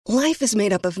Life is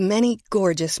made up of many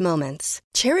gorgeous moments.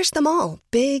 Cherish them all,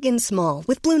 big and small,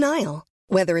 with Blue Nile.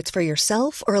 Whether it's for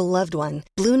yourself or a loved one,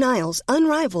 Blue Nile's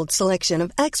unrivaled selection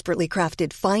of expertly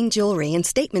crafted fine jewelry and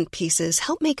statement pieces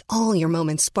help make all your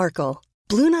moments sparkle.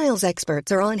 Blue Nile's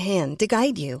experts are on hand to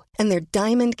guide you, and their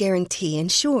diamond guarantee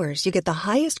ensures you get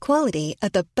the highest quality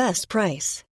at the best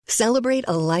price. Celebrate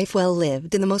a life well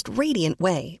lived in the most radiant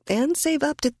way and save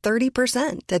up to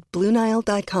 30% at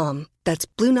BlueNile.com. That's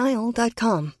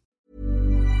BlueNile.com.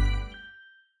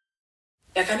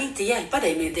 Jag kan inte hjälpa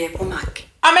dig med det på Mac.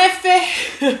 Ja men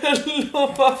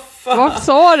vad fan. Vad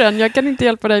sa den? Jag kan inte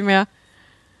hjälpa dig med...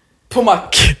 På Mac.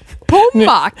 På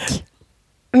Mac?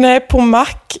 Nej, på Mac.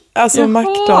 Alltså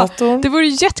Mac-datorn. Det vore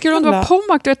jättekul om det var på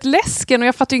Mac. Du är ett läsken och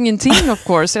jag fattar ingenting of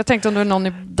course. Jag tänkte om det var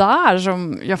någon där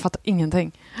som... Jag fattar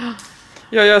ingenting.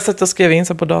 Ja, jag satt och skrev in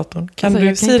så på datorn. Kan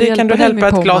du, Siri, kan du hjälpa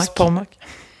ett glas på Mac?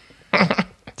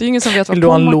 Det är ingen som vet vad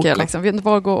på Mac är liksom. Vet inte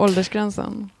var går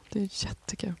åldersgränsen. Det är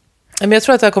jättekul. Men jag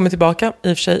tror att det har kommit tillbaka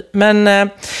i och för sig. Men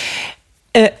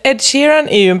Ed Sheeran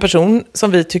är ju en person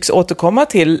som vi tycks återkomma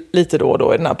till lite då och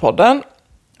då i den här podden.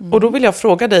 Och då vill jag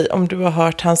fråga dig om du har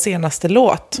hört hans senaste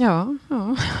låt. Ja.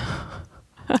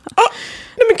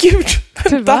 Nej men gud,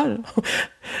 tyvärr.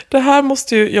 Det här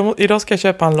måste ju... idag ska jag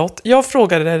köpa en lott. Jag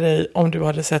frågade dig om du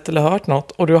hade sett eller hört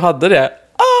något. Och du hade det.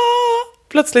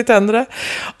 Plötsligt hände det.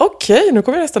 Okej, nu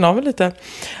kommer jag nästan av mig lite.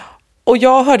 Och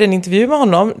jag hörde en intervju med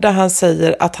honom där han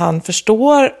säger att han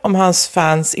förstår om hans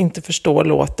fans inte förstår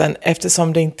låten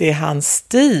eftersom det inte är hans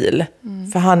stil.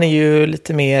 För han är ju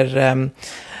lite mer...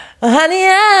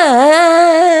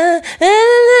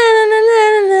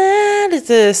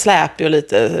 lite släpig och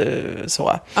lite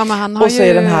så. Ja, men han har och så ju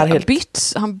är den här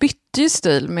helt... han bytte ju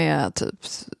stil med typ...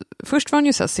 Först var han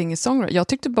ju så här singer-songwriter. Jag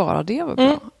tyckte bara det var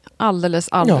bra.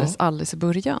 Alldeles i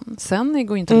början. Sen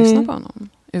går inte att lyssna på honom.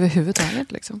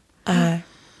 Överhuvudtaget liksom.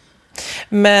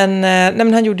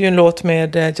 Men han gjorde ju en låt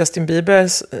med Justin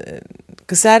Biebers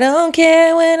 'Cause I don't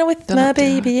care when I'm with my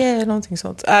baby eller någonting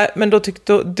sånt. Men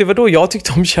det var då jag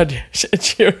tyckte om Ed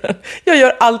Sheeran. Jag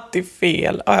gör alltid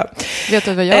fel. Vet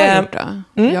du vad jag har gjort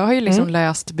då? Jag har ju liksom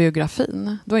läst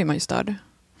biografin. Då är man ju störd.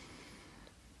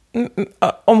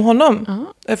 Om honom?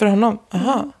 För honom?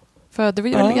 Aha. För det var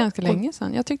ju ganska länge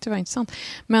sedan. Jag tyckte det var intressant.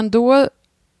 Men då...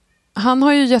 Han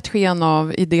har ju gett sken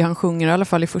av i det han sjunger, i alla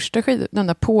fall i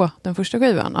den första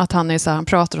skivan, att han är så här, han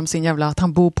pratar om sin jävla, att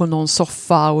han bor på någon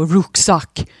soffa och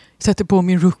rucksack, sätter på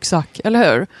min rucksack,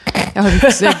 eller hur? Jag har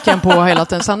ryggsäcken på hela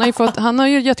tiden. Så han har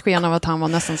ju gett sken av att han var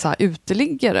nästan så här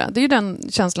uteliggare. Det är ju den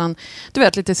känslan, du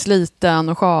vet, lite sliten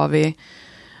och sjavig.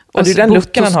 Och det är den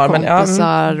looken han har,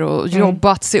 men och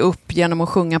jobbat sig upp genom att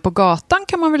sjunga på gatan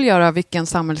kan man väl göra vilken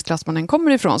samhällsklass man än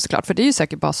kommer ifrån såklart, för det är ju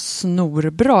säkert bara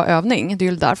snorbra övning, det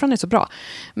är ju därför han är så bra.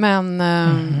 Men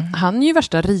han är ju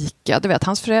värsta rika, du vet,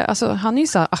 han är ju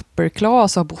så här upper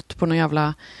class och har bott på någon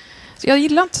jävla... Så jag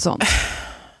gillar inte sånt.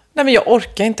 Nej, men jag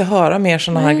orkar inte höra mer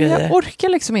såna här grejer. Jag orkar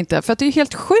liksom inte, för att det är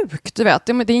helt sjukt, du vet.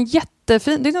 Det är en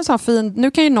jättefin, det är en sån fin,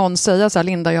 nu kan ju någon säga så här,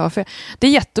 Linda, jag har fel. Det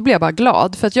är jätteblir jag bara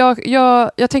glad, för att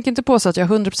jag tänker inte på så att jag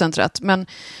har 100% rätt, men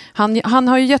han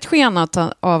har ju gett sken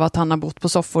av att han har bott på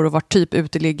soffor och varit typ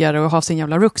uteliggare och har sin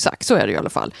jävla rucksack, så är det ju i alla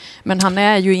fall. Men han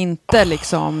är ju inte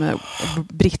liksom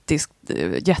brittisk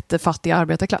jättefattig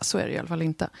arbetarklass, så är det i alla fall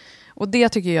inte. Och det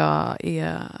tycker jag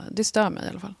det stör mig i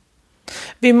alla fall.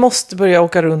 Vi måste börja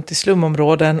åka runt i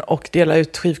slumområden och dela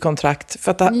ut skivkontrakt.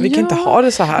 För att vi kan inte ha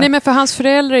det så här. Nej, men för hans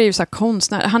föräldrar är ju så här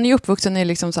konstnär. Han är ju uppvuxen i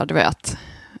liksom så här, du vet.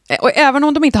 Och även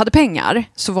om de inte hade pengar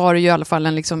så var det ju i alla fall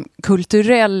en liksom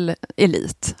kulturell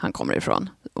elit han kommer ifrån.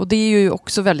 Och det är ju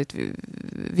också väldigt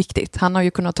viktigt. Han har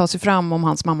ju kunnat ta sig fram om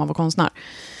hans mamma var konstnär.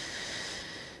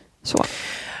 Så.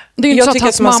 Det är ju inte så att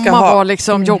hans mamma var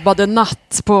liksom, jobbade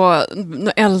natt på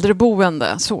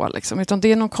äldreboende så liksom, utan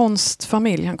det är någon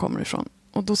konstfamilj han kommer ifrån.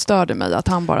 Och då störde mig att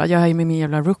han bara, jag är med min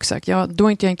jävla rucksack. Då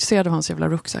är inte jag intresserad av hans jävla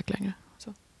rucksack längre.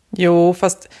 Så. Jo,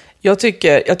 fast jag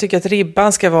tycker att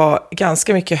ribban ska vara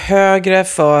ganska mycket högre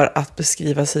för att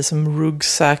beskriva sig som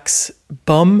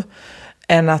rucksacksbum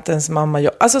än att ens mamma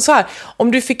gör. Alltså så här,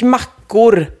 om du fick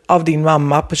mackor av din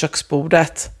mamma på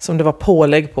köksbordet som det var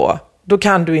pålägg på, då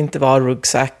kan du inte vara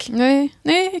rucksack. Nej,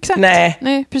 exakt.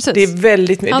 Nej, precis. Det är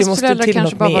väldigt mycket. Hans det måste föräldrar till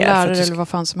kanske något bara var mer lärare eller vad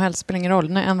fan som helst, spelar ingen roll.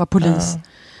 Nej, en var polis.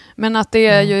 Men att det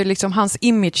är ju liksom, hans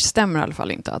image stämmer i alla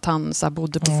fall inte. Att han så här,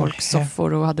 bodde på folks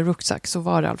soffor och hade rucksack, så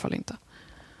var det i alla fall inte.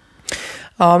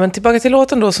 Ja, men tillbaka till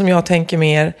låten då, som jag tänker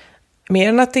mer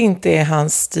än att det inte är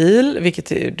hans stil,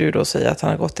 vilket du då säger att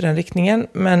han har gått i den riktningen,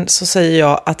 men så säger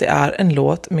jag att det är en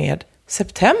låt med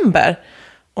September.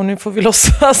 Och nu får vi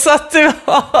låtsas att du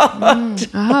har...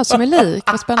 Jaha, som är lik.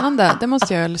 Vad spännande. Det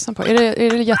måste jag lyssna på. Är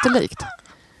det jättelikt?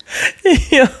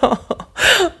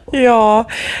 Ja.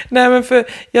 Nej, men för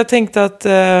jag tänkte att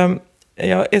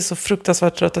jag är så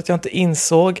fruktansvärt trött att jag inte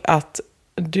insåg att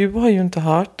du har ju inte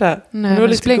hört det. Nej, det var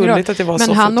lite gulligt att det var men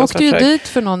så han åkte ju trött. dit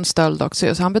för någon stöld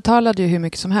också, så han betalade ju hur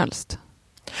mycket som helst.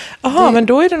 Jaha, men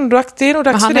då är det nog dags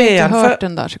för det igen. Han har inte hört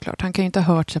den där såklart. Han kan ju inte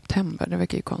ha hört September, det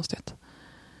verkar ju konstigt.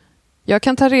 Jag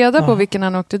kan ta reda på vilken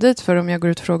han åkte dit för om jag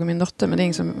går ut och frågar min dotter, men det är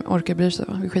ingen som orkar bry sig.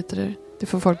 Vi skiter i det. Det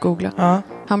får folk googla. Ja.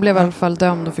 Han blev i alla fall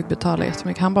dömd och fick betala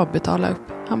jättemycket. Han bara betalade upp.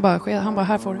 Han bara,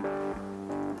 här får du.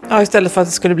 Ja, istället för att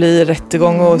det skulle bli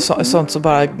rättegång och sånt så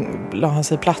bara la han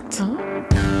sig platt. Ja.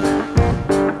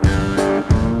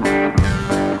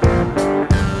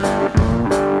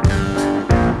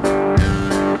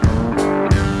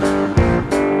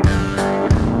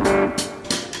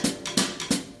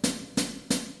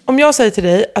 Om jag säger till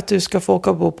dig att du ska få åka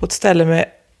och bo på ett ställe med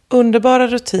underbara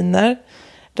rutiner,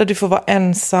 där du får vara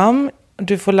ensam,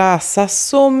 du får läsa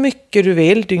så mycket du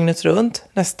vill dygnet runt,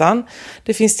 nästan.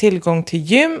 Det finns tillgång till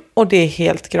gym och det är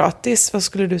helt gratis. Vad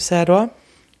skulle du säga då?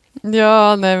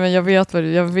 Ja, nej, men jag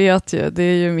vet ju. Det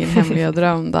är ju min hemliga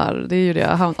dröm där. Det är ju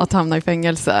det, att hamna i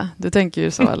fängelse. Du tänker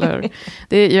ju så, eller hur?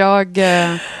 Det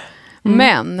är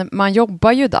Men man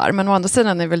jobbar ju där. Men å andra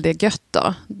sidan är väl det gött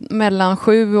då. Mellan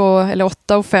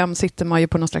 8 och 5 sitter man ju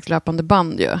på någon slags löpande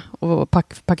band ju. Och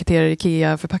paketerar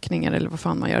IKEA-förpackningar eller vad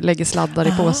fan man gör. Lägger sladdar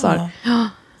i påsar.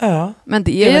 Ja. Men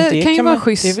det kan ju vara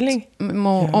schysst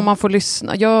om man får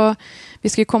lyssna. Vi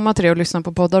ska ju komma till det och lyssna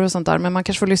på poddar och sånt där. Men man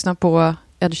kanske får lyssna på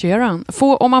Ed Sheeran.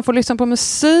 Om man får lyssna på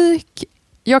musik.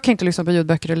 Jag kan inte lyssna på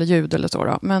ljudböcker eller ljud eller så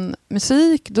då. Men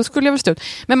musik, då skulle jag väl stå ut.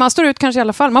 Men man står ut kanske i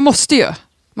alla fall. Man måste ju.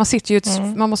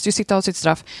 Man måste ju sitta av sitt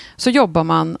straff. Så jobbar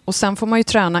man och sen får man ju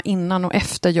träna innan och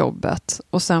efter jobbet.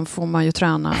 Och sen får man ju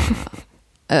träna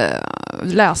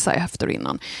läsa efter och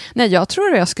innan. Nej, jag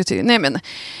tror jag skulle nej, men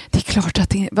det är klart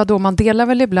att vadå, man delar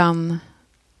väl ibland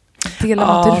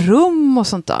man till rum och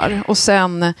sånt där. Och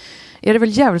sen är det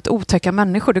väl jävligt otäcka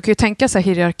människor. Du kan ju tänka sig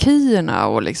hierarkierna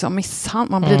och liksom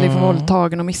man blir liksom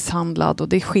våldtagen och misshandlad och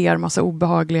det sker massa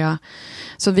obehagliga.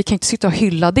 Så vi kan inte sitta och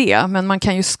hylla det, men man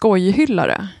kan ju skojhylla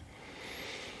det.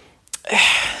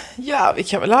 Ja, vi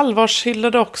kan väl allvarshylla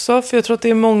det också, för jag tror att det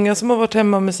är många som har varit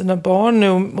hemma med sina barn nu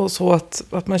och så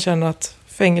att man känner att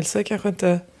fängelse kanske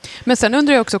inte... Men sen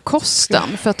undrar jag också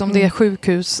kosten, för att om det är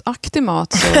sjukhusaktig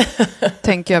mat så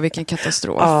tänker jag vilken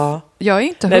katastrof. Ja. Jag är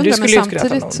inte 100, men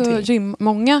samtidigt så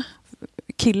många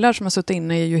killar som har suttit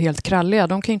inne är ju helt kralliga.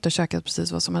 De kan ju inte ha käkat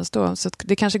precis vad som helst då. Så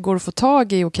det kanske går att få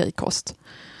tag i okej kost.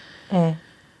 Mm.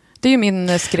 Det är ju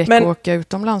min skräck att åka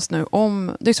utomlands nu.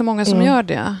 Det är så många som gör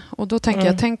det. Och då tänker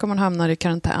jag, tänk om man hamnar i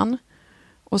karantän.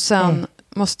 Och sen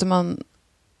måste man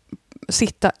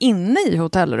sitta inne i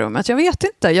hotellrummet. Jag vet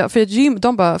inte. För ett gym,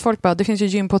 folk bara, det finns ju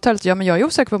gym på hotellet. Ja, men jag är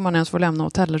osäker på om man ens får lämna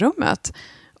hotellrummet.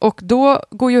 Och då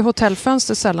går ju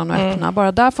hotellfönster sällan att öppna.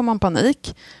 Bara där får man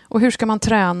panik. Och hur ska man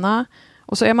träna?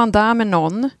 Och så är man där med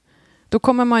någon. Då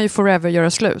kommer man ju forever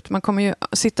göra slut. Man kommer ju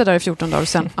sitta där i 14 dagar och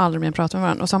sen aldrig mer prata med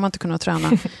varandra. Och så har man inte kunnat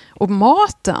träna. Och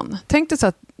maten. Tänk dig så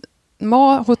att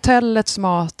hotellets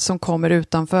mat som kommer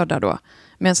utanför där då.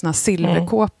 Med en sån här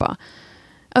silverkåpa.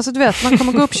 Alltså du vet, man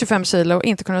kommer gå upp 25 kilo och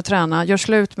inte kunna träna. Gör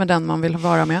slut med den man vill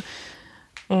vara med.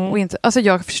 Och inte, alltså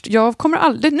jag kommer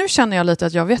aldrig, nu känner jag lite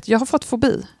att jag har fått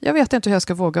fobi. Jag vet inte hur jag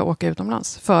ska våga åka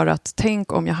utomlands. För att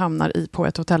tänk om jag hamnar på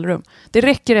ett hotellrum. Det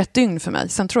räcker ett dygn för mig.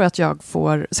 Sen tror jag att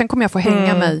sen kommer jag få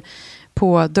hänga mig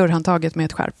på dörrhandtaget med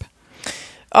ett skärp.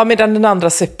 Ja, medan den andra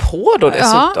ser på då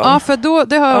dessutom. Ja, för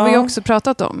det har vi också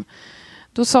pratat om.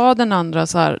 Då sa den andra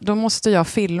så här, då måste jag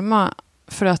filma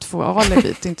för att få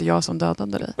alibit, inte jag som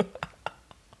dödade dig.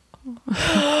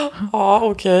 Ja,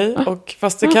 okej. Och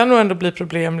fast det kan nog ändå bli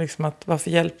problem liksom att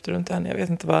varför hjälpte du inte henne? Jag vet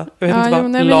inte vad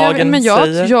lagen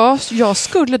säger. Jag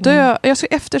skulle dö.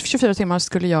 Efter 24 timmar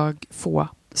skulle jag få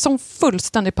sån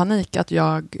fullständig panik att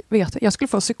jag skulle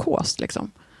få psykos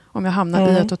liksom. Om jag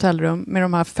hamnar i ett hotellrum med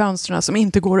de här fönstren som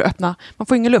inte går att öppna. Man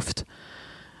får ingen luft.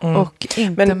 Och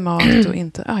inte mat och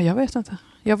inte... jag vet inte.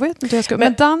 Jag vet inte hur jag ska...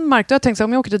 Men Danmark, då har jag tänkt så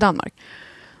om jag åker till Danmark.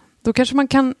 Då kanske man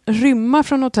kan rymma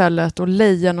från hotellet och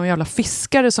leja någon jävla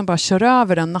fiskare som bara kör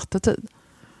över en nattetid.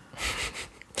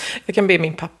 Jag kan be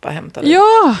min pappa hämta dig.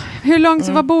 Ja, hur långt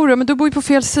var bor du? Men du bor ju på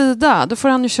fel sida. Då får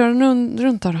han ju köra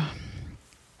runt där då.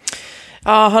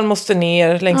 Ja, han måste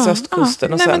ner längs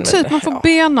östkusten. Och nej, men typ, man får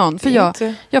be någon. För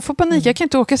jag får panik. Jag kan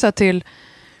inte åka så här till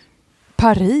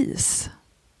Paris.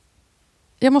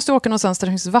 Jag måste åka någonstans där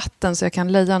det finns vatten så jag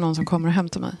kan leja någon som kommer och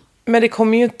hämtar mig. Men det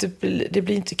kommer ju inte det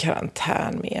blir inte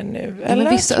karantän mer nu.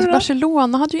 Eller? Men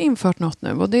Barcelona hade ju infört något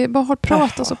nu. Och det bara har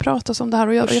pratats om det här.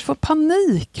 Och jag får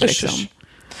panik liksom.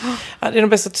 Ja, det är nog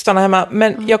bäst att du stannar hemma.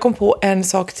 Men jag kom på en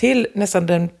sak till. Nästan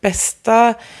den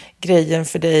bästa grejen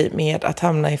för dig med att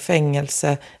hamna i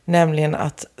fängelse. Nämligen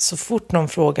att så fort någon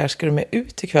frågar, ska du med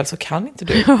ut ikväll, så kan inte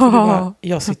du. För du bara,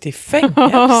 jag sitter i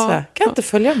fängelse. Kan inte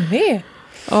följa med.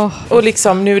 Och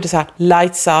liksom nu är det så här,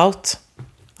 lights out.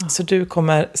 Så du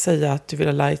kommer säga att du vill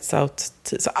ha lights out.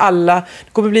 Så alla,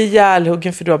 du kommer bli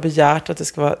ihjälhuggen för du har begärt att det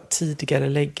ska vara tidigare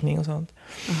läggning och sånt.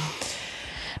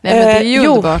 Nej, men det är ju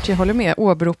underbart, jag håller med.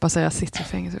 Åberopa sig, jag sitter i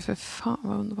fängelse, för fan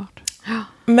vad underbart.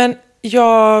 Men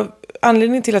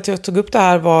anledningen till att jag tog upp det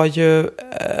här var ju,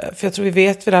 för jag tror vi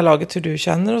vet vid det här laget hur du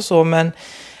känner och så, men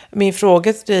min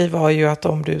fråga till dig var ju att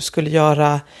om du skulle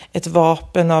göra ett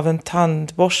vapen av en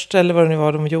tandborste eller vad det nu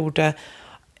var de gjorde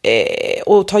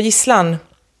och ta gisslan,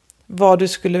 vad du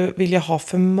skulle vilja ha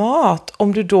för mat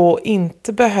om du då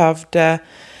inte behövde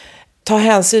ta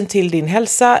hänsyn till din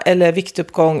hälsa eller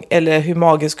viktuppgång eller hur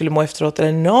magen skulle må efteråt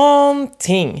eller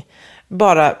någonting.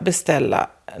 Bara beställa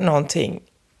någonting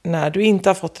när du inte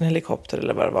har fått en helikopter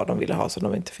eller vad det var de ville ha som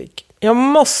de inte fick. Jag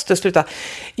måste sluta.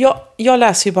 Jag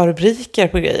läser ju bara rubriker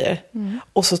på grejer.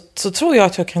 Och så tror jag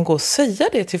att jag kan gå och säga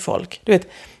det till folk. Du vet,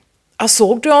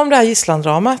 såg du om det här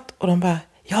gisslandramat? Och de bara,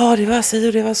 ja det var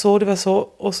så, det var så.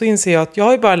 Och så inser jag att jag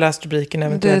har ju bara läst rubriken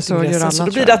eventuellt. Det är så gör alla, så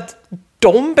då blir det att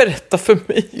de berättar för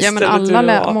mig. Ja,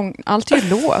 men allt är ju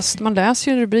låst. Man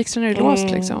läser ju en rubrik så är det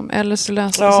låst liksom. Eller så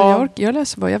läser jag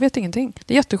läser bara, jag vet ingenting.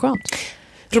 Det är jätteskönt.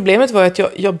 Problemet var att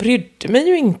jag brydde mig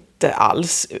ju inte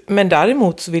alls. Men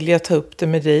däremot så ville jag ta upp det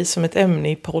med dig som ett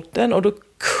ämne i podden. Och då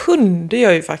kunde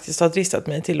jag ju faktiskt ha dristat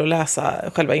mig till att läsa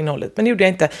själva innehållet. Men det gjorde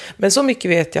jag inte. Men så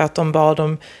mycket vet jag att de bad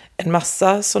om en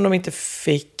massa som de inte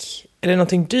fick. Eller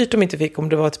någonting dyrt de inte fick, om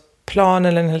det var ett plan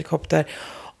eller en helikopter.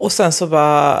 Och sen så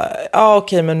bara,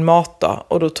 okej, men mat då.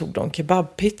 Och då tog de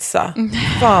kebabpizza.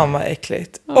 Fan vad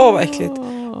äckligt. Vad äckligt.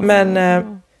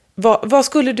 Men vad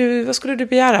skulle du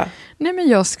begära? Nej, men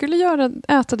jag skulle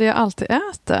äta det jag alltid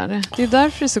äter. Det är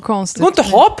därför det är så konstigt. Du går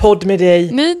inte ha podd med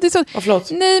dig. Nej, det är så.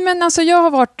 Förlåt. Nej, men alltså jag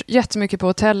har varit jättemycket på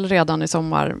hotell redan i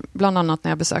sommar. Bland annat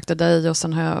när jag besökte dig och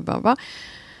sen har jag bara...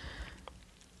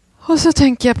 Och så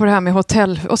tänker jag på det här med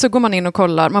hotell. Och så går man in och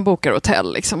kollar, man bokar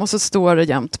hotell liksom. Och så står det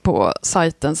jämt på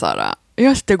sajten så här,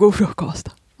 jättegod frukost.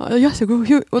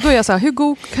 Jättegod. Och då är jag så här, hur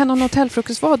god kan en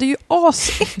hotellfrukost vara? Det är ju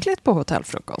asäckligt på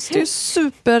hotellfrukost. Det är ju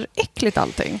superäckligt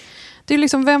allting. Det är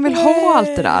liksom, vem vill ha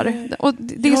allt det där? Och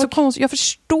det är så konstigt, jag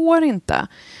förstår inte.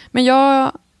 Men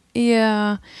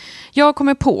jag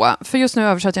kommer på, för just nu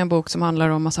översätter jag en bok som handlar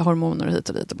om massa hormoner hit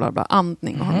och dit och bla bla,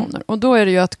 andning och hormoner. Och då är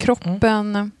det ju att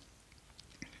kroppen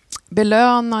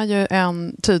belönar ju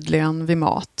en tydligen vid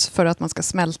mat för att man ska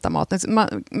smälta maten.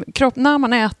 När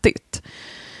man ätit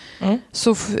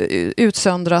så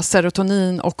utsöndras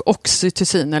serotonin och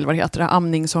oxytocin, eller vad det heter, det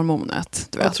amningshormonet.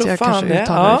 Du vet, jag kanske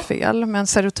uttalar det fel, men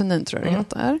serotonin tror jag det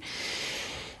heter.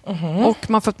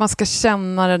 Och för att man ska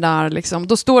känna det där liksom,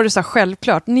 då står det så här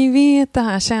självklart, ni vet det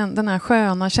här, den här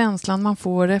sköna känslan man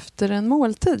får efter en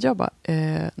måltid. Jag bara,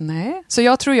 nej. Så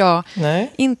jag tror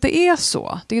inte är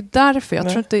så. Det är därför jag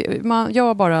tror inte,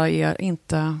 jag bara är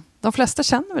inte, de flesta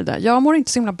känner väl det. Jag mår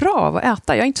inte så himla bra av att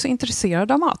äta. Jag är inte så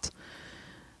intresserad av mat.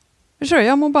 Förstår du?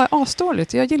 Jag mår bara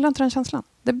asdåligt. Jag gillar inte den känslan.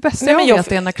 Det bästa jag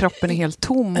vet är när kroppen är helt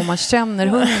tom och man känner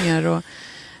hunger och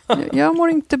jag mår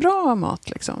inte bra av mat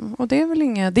liksom. Och det är väl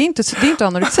det är inte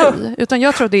anorexi, utan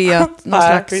jag tror det är att någon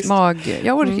slags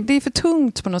det är för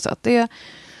tungt på något sätt. Det är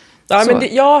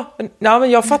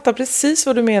men jag fattar precis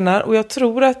vad du menar, och jag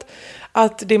tror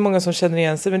att det är många som känner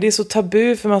igen sig, men det är så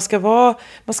tabu, för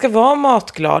man ska vara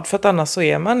matglad, för att annars så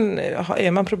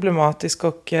är man problematisk,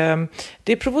 och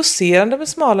det är provocerande med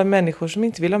smala människor som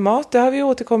inte vill ha mat. Det har vi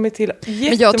återkommit till jättemånga.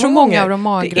 Men jag tror många av de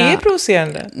magra, det är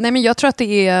provocerande. Nej, men jag tror att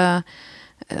det är,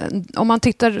 om man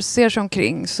ser sig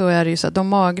omkring, så är det ju så att de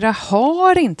magra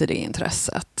har inte det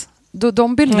intresset.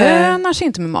 De belönar sig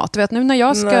inte med mat. Du vet, nu när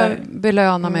jag ska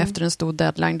belöna mig efter en stor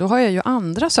deadline, då har jag ju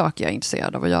andra saker jag är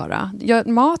intresserad av att göra.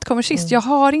 Mat kommer sist. Jag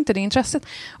har inte det intresset.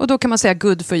 Och då kan man säga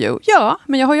good for you. Ja,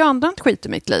 men jag har ju annat skit i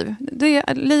mitt liv.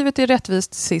 Livet är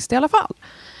rättvist sist i alla fall.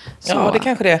 Så. Ja, det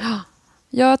kanske det är.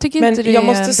 Jag tycker inte det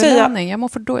är belöning. Jag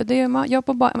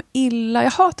mår bara illa.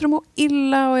 Jag hatar att må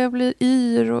illa och jag blir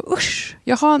yr och usch.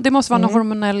 Det måste vara någon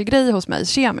hormonell grej hos mig,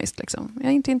 kemiskt liksom. Jag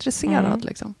är inte intresserad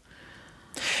liksom.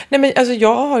 Nej, men alltså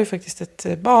jag har ju faktiskt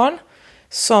ett barn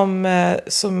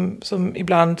som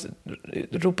ibland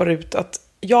ropar ut att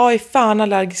jag är fan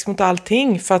allergisk mot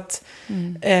allting för att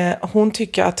hon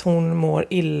tycker att hon mår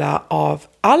illa av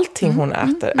allting hon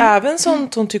äter. Även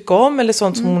sånt hon tycker om eller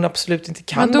sånt som hon absolut inte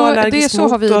kan vara allergisk mot. Det är så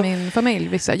har vi i min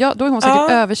familj. Då är hon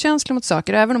säkert överkänslig mot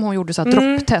saker. Även om hon gjorde så här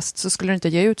dropptest så skulle det inte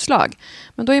ge utslag.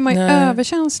 Men då är man ju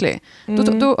överkänslig.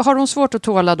 Då har hon svårt att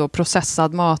tåla då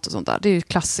processad mat och sånt där. Det är ju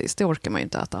klassiskt, det orkar man ju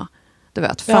inte äta. Du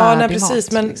vet, färdig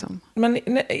mat. Men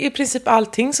i princip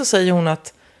allting så säger hon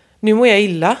att nu mår jag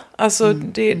illa. Alltså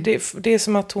det är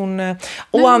som att hon...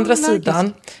 Å andra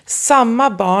sidan, samma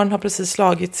barn har precis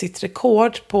slagit sitt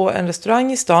rekord på en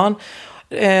restaurang i stan.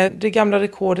 Det gamla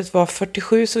rekordet var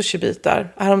 47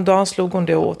 sushibitar. Häromdagen slog hon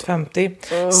det åt 50.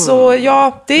 Så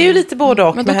ja, det är ju lite både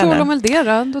och med henne. Men då tål hon väl det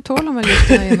då? Då tål hon väl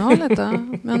lite innehållet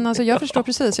då? Men alltså, jag förstår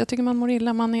precis. Jag tycker man mår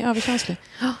illa, man är överkänslig.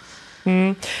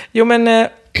 Jo, men...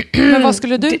 Men vad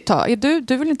skulle du ta?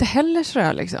 Du vill inte heller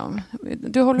sådär liksom?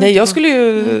 Nej, jag skulle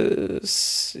ju...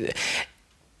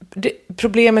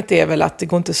 Problemet är väl att det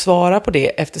går inte att svara på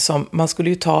det eftersom man skulle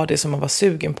ju ta det som man var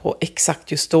sugen på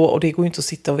exakt just då, och det går ju inte att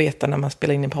sitta och veta när man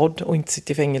spelar in en podd och inte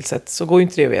sitter i fängelset, så går ju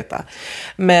inte det att veta.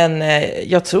 Men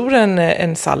jag tror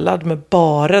en sallad med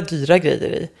bara dyra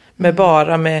grejer i, med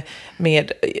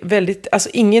väldigt, alltså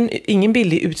ingen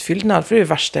billig utfyllnad, för det är det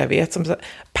värsta jag vet, som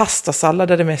pastasallad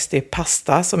där det mest är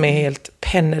pasta som är helt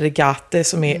penne rigate,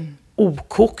 som är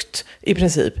okokt i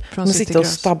princip. Man sitter och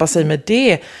stabbar sig med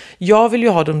det. Jag vill ju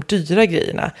ha de dyra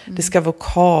grejerna. Det ska vara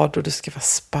avokado, det ska vara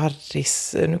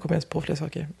sparris. Nu kommer jag inte på fler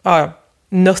saker.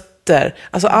 Nötter.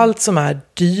 Alltså allt som är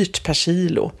dyrt per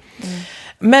kilo.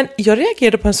 Men jag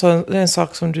reagerade på en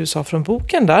sak som du sa från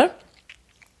boken där.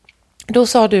 Då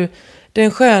sa du,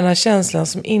 den sköna känslan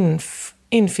som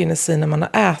infinner sig när man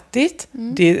har ätit.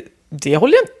 Det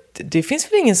håller jag inte. Det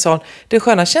finns väl ingen sån. Den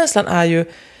sköna känslan är ju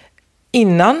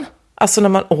innan. Alltså när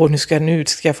man, nu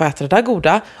ska jag få äta det där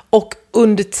goda. Och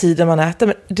under tiden man äter,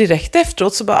 men direkt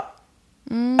efteråt så bara,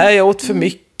 jag åt för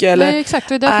mycket. Eller, nej, exakt.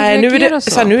 Det är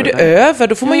nu är det över.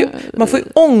 Då får man får ju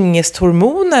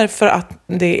ångesthormoner för att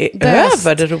det är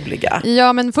över det roliga.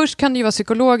 Ja, men först kan det ju vara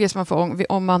psykologiskt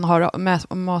om man har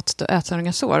mat och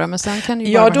ätstörningar så. Men sen kan det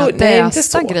ju vara den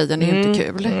här grejen är ju inte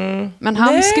kul. Men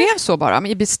han skrev så bara,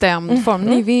 i bestämd form.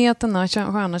 Ni vet den här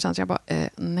sköna känslan. Jag bara,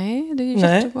 nej, det är ju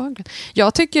jättebehagligt.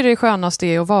 Jag tycker det skönaste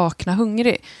är att vakna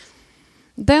hungrig.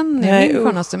 Den är min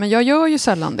skönaste, men jag gör ju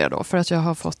sällan det då, för att jag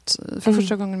har fått, för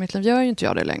första gången i mitt liv gör ju inte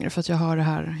jag det längre, för att jag har det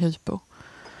här hypo.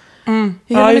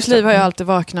 I hela mitt liv har jag alltid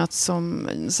vaknat som,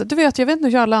 så du vet, jag vet inte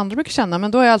hur alla andra brukar känna,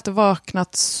 men då har jag alltid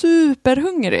vaknat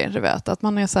superhungrig, du vet, att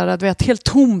man är så här, du vet, helt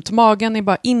tomt, magen är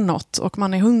bara inåt och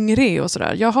man är hungrig och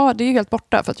sådär. Det är ju helt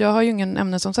borta, för att jag har ju ingen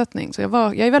ämnesomsättning, så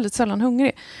jag är väldigt sällan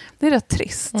hungrig. Det är rätt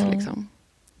trist liksom.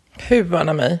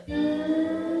 Huvarna mig.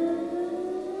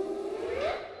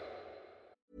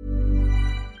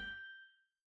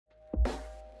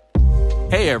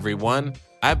 Hey everyone,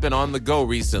 I've been on the go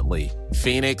recently.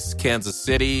 Phoenix, Kansas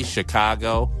City,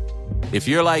 Chicago. If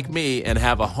you're like me and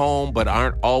have a home but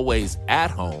aren't always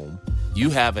at home, you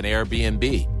have an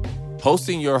Airbnb.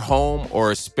 Hosting your home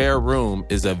or a spare room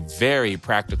is a very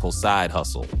practical side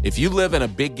hustle. If you live in a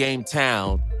big game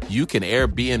town, you can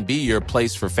Airbnb your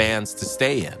place for fans to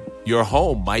stay in. Your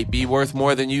home might be worth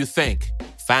more than you think.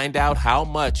 Find out how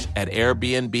much at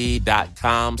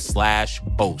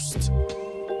airbnb.com/host.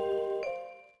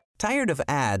 Tired of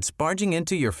ads barging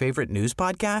into your favorite news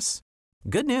podcasts?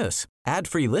 Good news.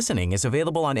 Ad-free listening is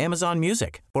available on Amazon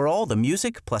Music for all the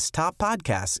music plus top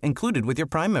podcasts included with your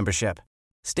Prime membership.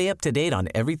 Stay up to date on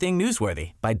everything newsworthy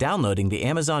by downloading the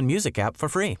Amazon Music app for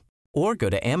free or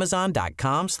go to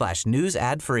amazon.com/news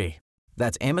ad free.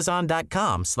 That's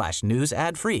amazon.com/news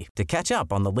ad free to catch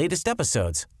up on the latest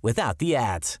episodes without the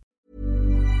ads.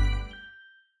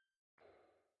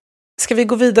 Ska vi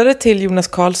gå vidare till Jonas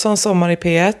Karlssons Sommar i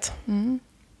P1?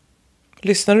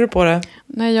 Lyssnade du på det?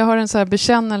 Nej, jag har en så här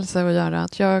bekännelse att göra.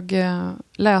 Att jag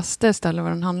läste istället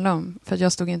vad den handlade om. För att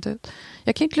jag stod inte ut.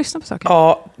 Jag kan inte lyssna på saker.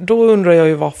 Ja, då undrar jag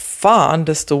ju vad fan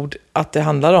det stod att det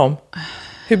handlade om.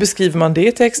 Hur beskriver man det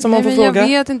i text om man får fråga? Jag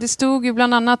vet inte, det stod ju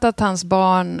bland annat att hans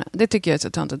barn, det tycker jag är så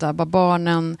töntigt där, bara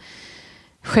barnen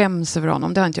skäms över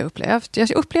honom. Det har inte jag upplevt.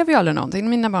 Jag upplever ju aldrig någonting.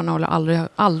 Mina barn har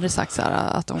aldrig sagt så här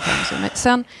att de skäms. Men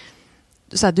sen,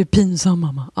 så här, du är pinsam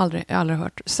mamma. Jag har aldrig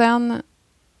hört. Sen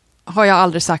har jag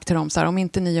aldrig sagt till dem så här, om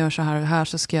inte ni gör så här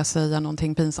så ska jag säga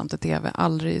någonting pinsamt i tv.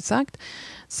 Aldrig sagt.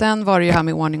 Sen var det ju här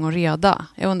med ordning och reda.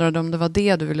 Jag undrade om det var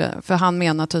det du ville, för han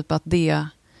menar typ att det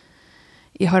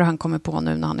har han kommit på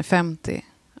nu när han är 50,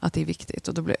 att det är viktigt.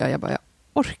 Och då blev jag bara, jag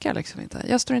orkar liksom inte.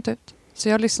 Jag står inte ut. Så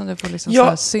jag lyssnade på liksom så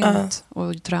här synt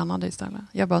och tränade istället.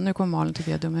 Jag bara, nu kommer Malin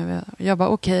tycker jag är dum. Jag bara,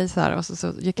 okej, så här. Och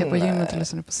så gick jag på gymmet och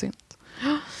lyssnade på synt.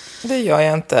 Det gör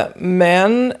jag inte.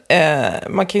 Men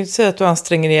man kan ju inte säga att du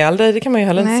anstränger ihjäl dig. Det kan man ju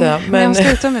heller inte säga. Men jag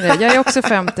slutar med det. Jag är också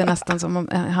 50 nästan som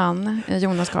han,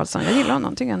 Jonas Karlsson. Jag gillar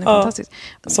honom, tycker han är fantastisk.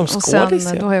 Som skådis. Och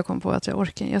sen då har jag kommit på att jag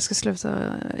orkar. Jag ska sluta.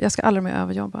 Jag ska aldrig mer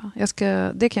överjobba.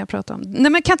 Det kan jag prata om.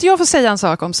 Nej, men kan inte jag få säga en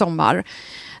sak om sommar?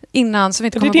 Innan, så vi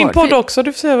inte kommer det är din podd också,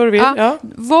 du får säga vad du vill. Ja.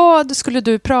 Vad skulle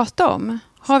du prata om?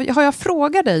 Har jag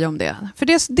frågat dig om det?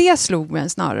 För det slog mig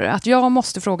snarare. Att jag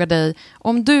måste fråga dig,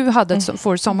 om du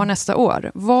får sommar nästa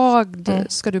år, vad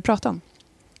ska du prata om?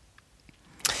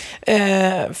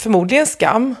 Förmodligen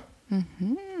skam.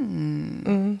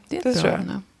 Det är tror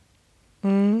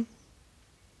jag.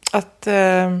 Att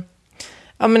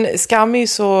men skam är ju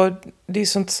så, det är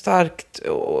sånt starkt,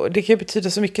 och det kan ju betyda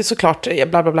så mycket såklart,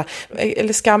 bla bla bla.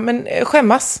 Eller skam, men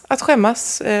att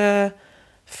skämmas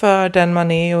för den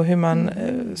man är och hur man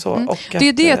så. Och det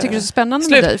är det jag tycker är så spännande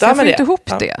med dig, för jag får inte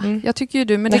ihop det. Jag tycker ju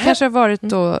du, men det kanske har varit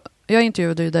då, jag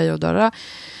intervjuade ju dig och Dara,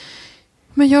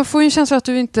 men jag får ju en känsla att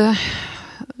du inte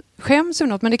skäms över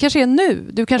något, men det kanske är nu.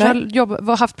 Du kanske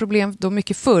har haft problem då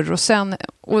mycket förr,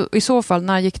 och i så fall,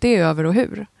 när gick det över och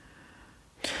hur?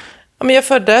 Ja, men jag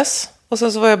föddes, och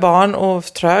sen så var jag barn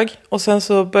och trög, och sen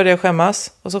så började jag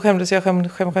skämmas, och så skämdes jag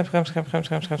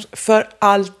för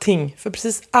allting, för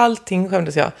precis allting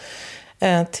skämdes jag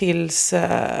tills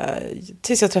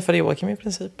jag träffade Joakim i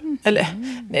princip. Eller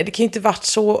nej, det kan inte varit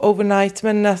så overnight,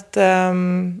 men att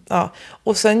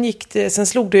och sen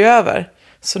slog det över.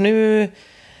 Så nu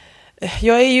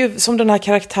jag är ju som den här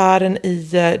karaktären i,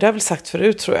 det har jag väl sagt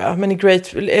förut tror jag, men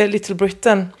i Little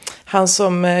Britain, han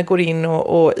som går in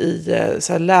och i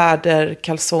så här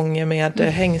läderkalsonger med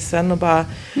hängsen och bara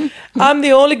I'm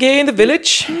the only gay in the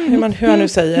village, hur han nu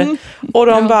säger. Och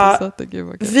de bara,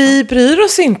 vi bryr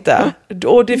oss inte.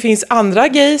 Och det finns andra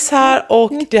gays här,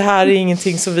 och det här är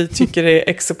ingenting som vi tycker är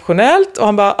exceptionellt. Och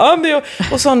han bara,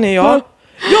 och sån är jag.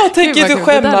 Jag tänker inte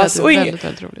skämmas. Och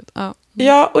väldigt roligt.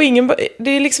 Ja, och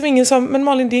det är liksom ingen som, men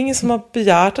Malin, det är ingen som har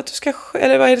begärt att du ska,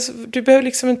 eller vad är det, du behöver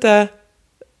liksom inte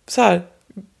så här,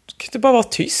 du kan inte bara vara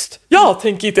tyst. Jag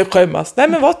tänker inte skämmas. Nej,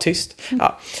 men var tyst.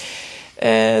 Ja.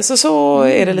 Så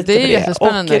är det lite. Det är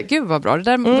jättespännande. Gud vad bra.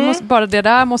 Det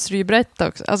där måste du ju berätta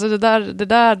också. Alltså det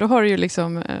där då har du ju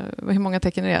liksom, hur många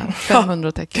tecken är det?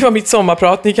 500 tecken. Det var mitt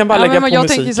sommarprat. Ni kan bara lägga på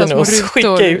musiken och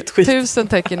skicka ut skit. 1000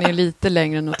 tecken är lite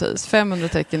längre notis. 500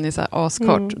 tecken är så här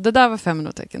askort. Det där var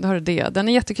 500 tecken. Då har du det. Den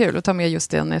är jättekul att ta med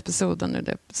just den episoden ur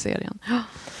den serien.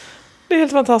 Det är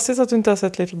helt fantastiskt att du inte har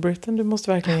sett Little Britain. Du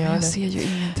måste verkligen göra det. Jag ser ju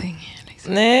ingenting.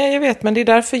 Nej, jag vet, men det är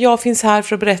därför jag finns här,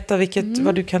 för att berätta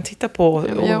vad du kan titta på och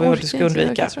vad du ska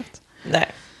undvika. Nej.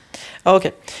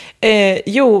 Okej.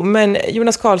 Men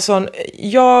Jonas Karlsson,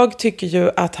 jag tycker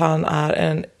ju att han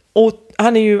är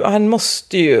han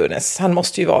måste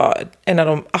ju vara en av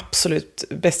de absolut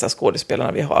bästa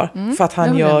skådespelarna vi har, för att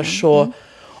han gör så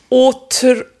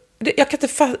jag kan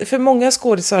inte för många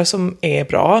skådespelare som är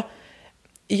bra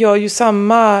gör ju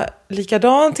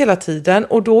likadant hela tiden,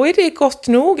 och då är det gott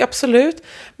nog, absolut.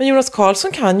 Men Jonas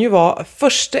Karlsson kan ju vara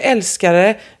första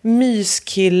älskare,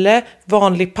 myskille,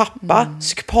 vanlig pappa,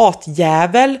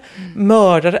 psykopatjävel,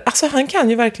 mördare. Alltså han kan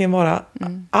ju verkligen vara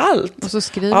allt. Och så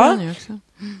skriver han ju också.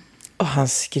 Och han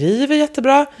skriver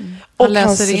jättebra. Han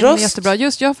läser in jättebra.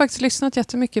 Jag har faktiskt lyssnat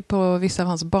jättemycket på vissa av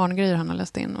hans barngrejer han har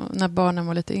läst in. Och när barnen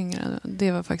var lite yngre.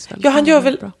 Det var faktiskt väldigt bra. Ja, han gör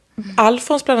väl bra.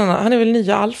 Alfons bland annat. Han är väl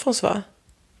nya Alfons, va?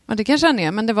 Ja, det kanske han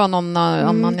är, men det var någon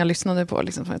annan jag lyssnade på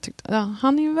liksom, för jag tyckte,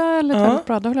 han är ju väldigt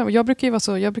bra. Jag brukar ju vara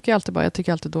så, jag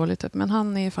tycker alltid dåligt typ, men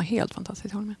han är fan helt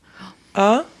fantastisk, håll med.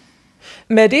 Ja.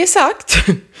 Med det sagt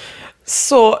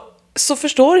så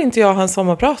förstår inte jag hans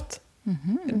sommarprat.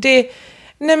 Det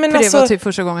var typ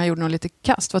första gången jag gjorde något lite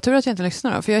kast. Vad tur att jag inte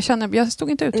lyssnade då, för jag stod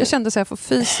inte ut. Jag kände så här, för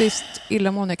fysiskt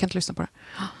illamående, jag kan inte lyssna på det.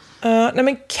 Nej,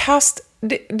 men kast,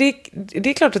 det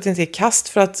är klart att det inte är kast,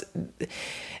 för att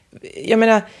jag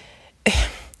menar,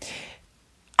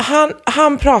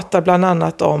 han pratar bland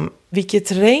annat om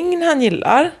vilket regn han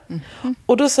gillar.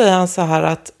 Och då säger han så här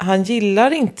att han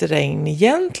gillar inte regn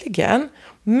egentligen,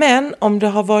 men om det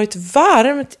har varit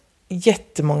varmt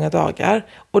jättemånga dagar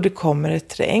och det kommer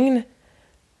ett regn,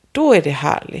 då är det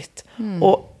härligt.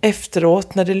 Och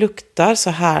efteråt när det luktar så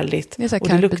härligt, det är så här, och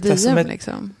det luktar diem, som ett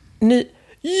liksom.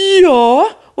 Ja,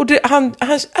 och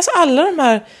alltså alla de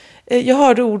här, jag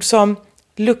hörde ord som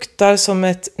luktar som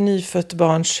ett nyfött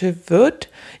barns huvud.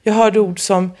 Jag hörde ord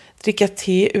som dricka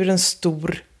te ur en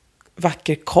stor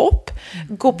vacker kopp.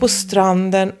 Gå på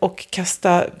stranden och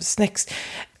kasta snäcks.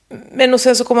 Men och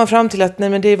sen så kom man fram till att nej,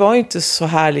 men det var ju inte så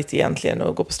härligt egentligen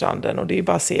att gå på stranden, och det är ju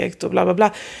bara segt och bla bla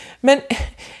bla. Men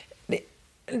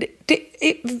det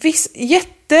är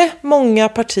jättemånga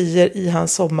partier i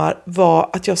hans sommar var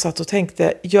att jag satt och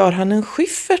tänkte, gör han en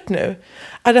Schyffert nu?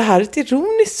 Är det här ett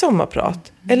ironiskt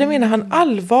sommarprat? Eller menar han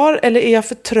allvar? Eller är jag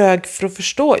för trög för att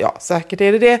förstå? Ja, säkert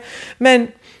är det. Men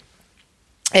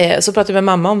så pratade jag med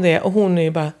mamma om det och hon är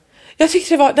ju bara, jag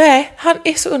tyckte det var, nej, han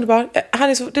är så underbar.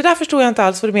 Det där förstår jag inte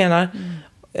alls vad du menar.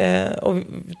 Och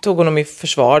tog honom i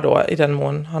försvar då, i den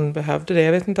mån han behövde det,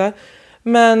 jag vet inte.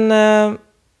 Men,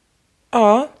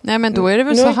 ja. Nej, men då är det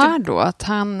väl så här då, att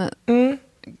han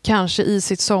kanske i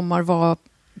sitt sommar var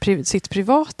sitt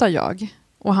privata jag.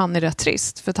 Och han är rätt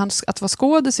trist. För att vara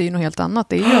skådis är ju något helt annat.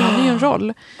 Det är ju, han är ju en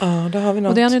roll. Ja, det har vi något.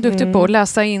 Och det är han är duktig på.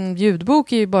 Läsa in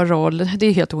ljudbok är ju bara roll. Det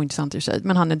är helt ointressant i och för sig.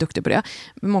 Men han är duktig på det.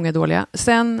 Många är dåliga.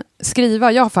 Sen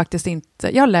skriva. Jag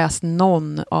har läst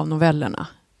någon av novellerna.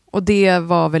 Och det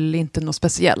var väl inte något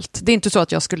speciellt. Det är inte så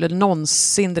att jag skulle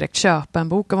någonsin direkt köpa en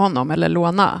bok av honom eller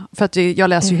låna. För att jag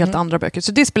läser ju helt andra böcker.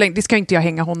 Så det ska inte jag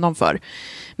hänga honom för.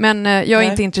 Men jag är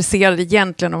inte intresserad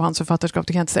egentligen av hans författarskap,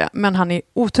 det kan jag inte säga. Men han är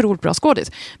otroligt bra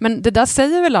skådis. Men det där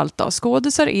säger väl allt då.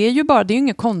 Skådisar är ju bara, det är ju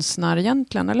ingen konstnär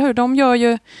egentligen, eller hur? De gör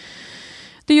ju...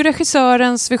 Det är ju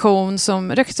regissörens vision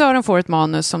som... Regissören får ett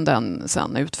manus som den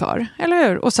sen utför, eller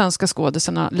hur? Och sen ska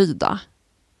skådisarna lyda.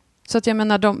 Så att jag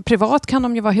menar, privat kan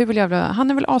de ju vara hur jävla...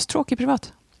 Han är väl astråkig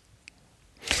privat.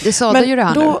 Det sa det ju det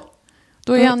här nu.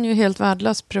 Då är han ju helt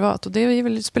värdelös privat. Och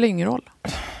det spelar ingen roll.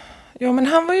 Ja, men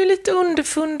han var ju lite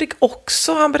underfundig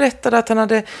också. Han berättade att han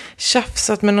hade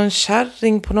tjafsat med någon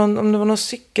kärring på om det var någon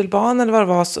cykelbana eller vad det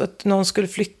var. Så att någon skulle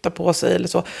flytta på sig eller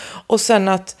så. Och sen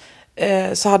att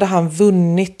så hade han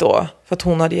vunnit då. För att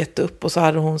hon hade gett upp och så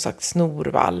hade hon sagt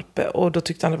snorvalpe. Och då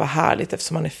tyckte han det var härligt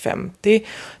eftersom han är 50.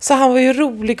 Så han var ju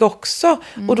rolig också.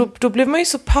 Och då blev man ju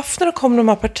så paff när det kom de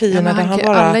här partierna. Ja, där han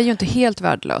bara... Alla är ju inte helt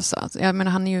värdelösa. Jag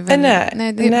menar, han är ju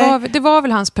väldigt... Det var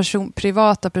väl hans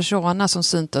privata persona som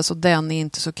syntes. Och den är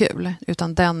inte så kul.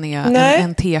 Utan den är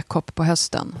en tekopp på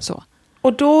hösten. Så.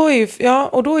 Och då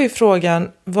är frågan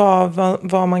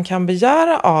vad man kan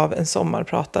begära av en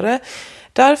sommarpratare.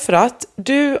 Därför att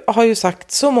du har ju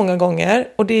sagt så många gånger,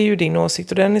 och det är ju din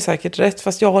åsikt och den är säkert rätt,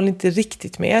 fast jag håller inte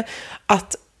riktigt med,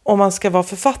 att om man ska vara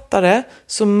författare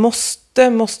så måste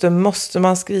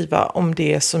man skriva om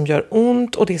det som gör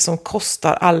ont och det som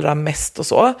kostar allra mest och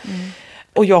så.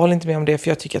 Och jag håller inte med om det,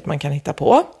 för jag tycker att man kan hitta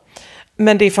på.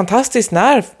 Men det är fantastiskt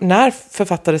när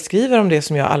författare skriver om det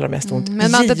som gör allra mest ont.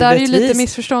 Men det där är ju lite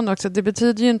missförstånd också. Det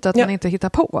betyder ju inte att man inte hittar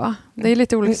på. Det är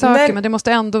lite olika saker, men det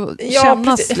måste ändå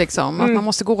kännas liksom. Att man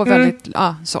måste gå väldigt...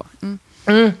 så.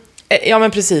 Ja,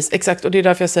 men precis. Exakt. Och det är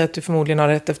därför jag säger att du förmodligen har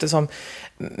rätt. Eftersom,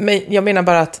 men jag menar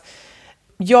bara att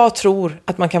jag tror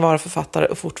att man kan vara författare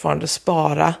och fortfarande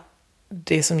spara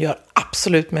det som gör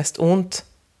absolut mest ont.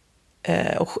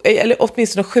 Eller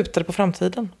åtminstone skjuta det på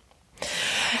framtiden.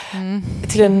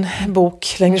 Till en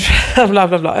bok längre fram, bla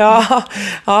bla bla.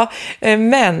 Ja.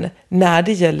 Men när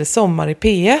det gäller Sommar i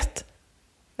P1,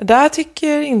 där tycker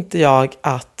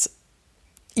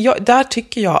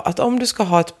jag att om du ska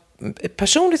ha ett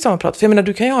personligt sommarprat, för jag menar,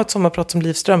 du kan ju ha ett sommarprat som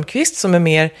Liv Strömquist som är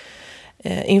mer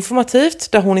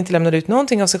informativt, där hon inte lämnar ut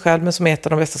någonting av sig själv, men som är ett av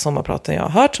de bästa sommarpraten jag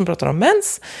har hört, som pratar om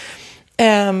mens.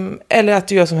 Eller att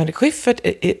du gör som Henrik Schyffert,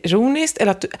 ironiskt,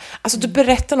 eller att du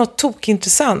berättar något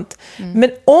tokintressant.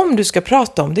 Men om du ska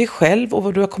prata om dig själv och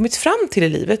vad du har kommit fram till i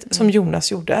livet, som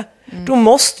Jonas gjorde, då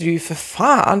måste du ju för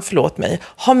fan, förlåt mig,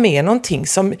 ha med någonting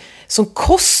som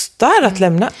kostar att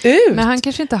lämna ut. Men han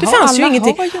kanske inte har, alla ju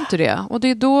ingenting. Har ju inte det. Och det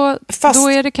är då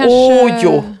är det kanske...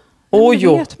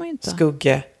 Åjo,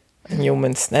 Skugge. Jo,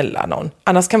 men snälla någon.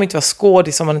 Annars kan man inte vara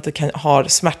skådis om man inte har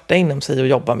smärta inom sig och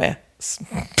jobba med.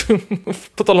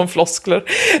 På tal om floskler.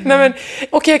 Nej, men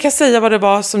okej, jag kan säga vad det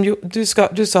var som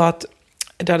du sa att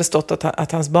det hade stått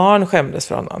att hans barn skämdes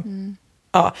för honom.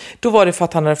 Ja, då var det för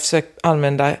att han hade försökt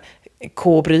använda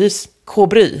kobry,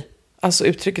 alltså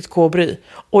uttrycket kobry.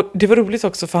 Och det var roligt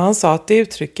också, för han sa att det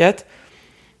uttrycket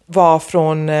var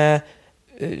från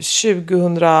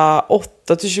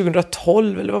 2008 till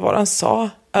 2012, eller vad var det han sa?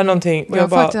 Någonting. Och jag har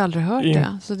faktiskt aldrig hört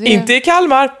det. Så det. Inte i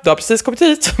Kalmar, du har precis kommit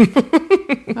hit.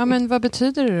 Ja, men vad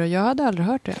betyder det då? Jag hade aldrig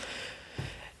hört det.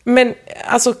 Men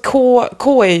alltså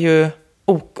K är ju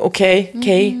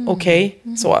okej,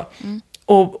 så.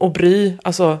 Och bry,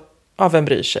 alltså, vem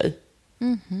bryr sig?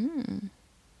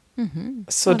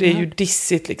 Så det är ju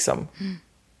dissigt liksom.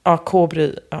 Ja,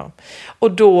 K-bry. Ja.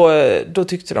 Och då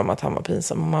tyckte de att han var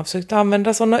pinsam om han försökte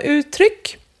använda sådana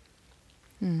uttryck.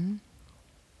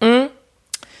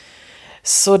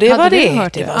 Så det var det.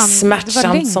 Det var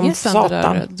smärtsamt som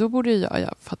satan. Då borde jag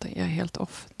fattar, jag är helt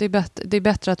off. Det är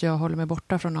bättre att jag håller mig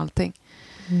borta från allting.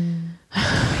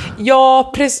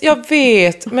 Ja, precis, jag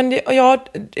vet. Men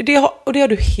det har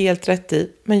du helt rätt i.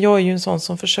 Men jag är ju en sån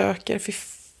som försöker.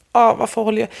 Varför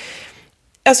håller jag...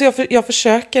 Alltså jag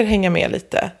försöker hänga med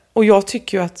lite. Och jag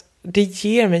tycker ju att det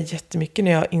ger mig jättemycket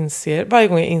när varje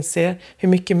gång jag inser hur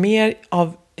mycket mer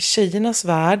av tjejernas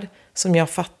värld som jag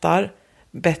fattar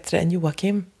bättre än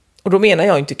Joakim. Och då menar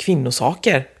jag inte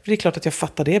kvinnosaker. För det är klart att jag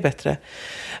fattar det bättre.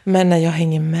 Men när jag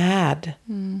hänger med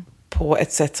på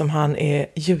ett sätt som han är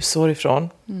ljusår ifrån.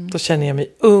 Då känner jag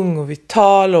mig ung och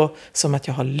vital och som att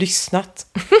jag har lyssnat.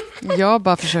 Jag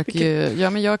bara försöker ju...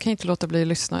 men jag kan inte låta bli att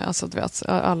lyssna. Alltså, du vet,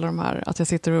 alla de här... Att jag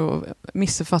sitter och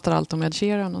missuppfattar allt om Ed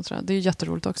Sheeran och sådär. Det är ju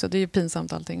jätteroligt också. Det är ju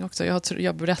pinsamt allting också.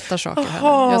 Jag berättar saker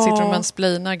här. Jag sitter och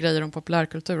mansplainar grejer om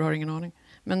populärkultur och har ingen aning.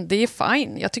 Men det är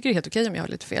fine. Jag tycker det är helt okej om jag har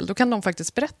lite fel. Då kan de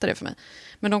faktiskt berätta det för mig.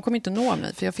 Men de kommer inte nå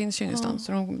mig, för jag finns ju ingenstans.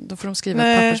 Så då får de skriva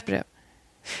ett pappersbrev.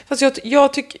 Fast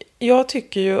jag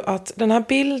tycker ju att den här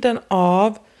bilden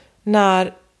av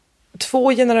när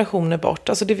 2 generationer bort,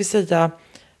 alltså det vill säga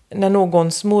när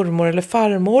någons mormor eller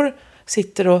farmor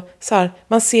sitter och så här,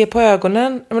 man ser på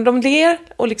ögonen, men de ler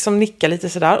och liksom nickar lite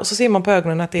sådär, och så ser man på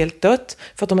ögonen att det är helt dött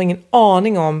för att de har ingen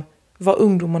aning om vad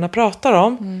ungdomarna pratar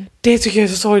om. Det tycker jag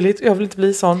är så sorgligt. Jag vill inte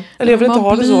bli sån. Eller jag vill inte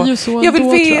ha det så. Man blir ju så jag vill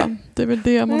veta. Det är väl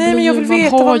det man blir. Men jag vill man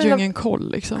veta har ju ingen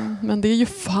koll liksom. Men det är ju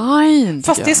fint.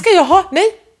 Fast det ska jag ha.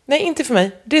 Nej, inte för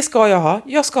mig. Det ska jag ha.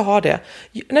 Jag ska ha det.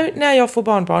 När jag får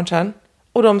barnbarn sen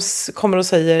och de kommer och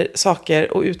säger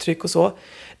saker och uttryck och så,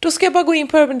 då ska jag bara gå in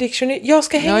på Urban Dictionary. Jag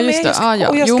ska hänga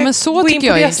med. Jo, men så tycker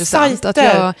jag är intressant. Att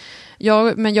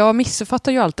men jag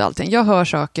missuppfattar ju allting. Jag hör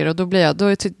saker och då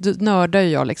nördar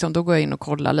jag liksom. Då går jag in och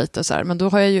kollar lite så här. Men då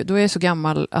är jag så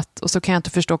gammal och så kan jag inte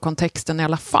förstå kontexten i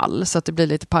alla fall, så att det blir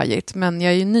lite pajigt. Men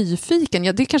jag är ju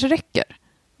nyfiken. Det kanske räcker.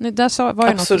 Där var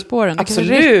jag något på spåren. Det kanske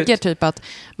räcker typ att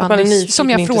man är nyfiken, som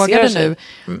jag frågade nu.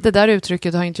 Det där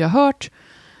uttrycket har inte jag hört.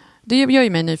 Det gör ju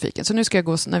mig nyfiken. Så nu ska jag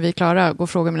gå, när vi är klara, gå och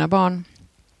fråga mina barn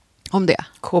om det.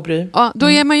 Kobry. Ja, då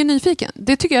är man ju nyfiken.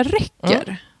 Det tycker jag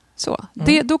räcker. Så.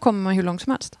 Då kommer man hur långt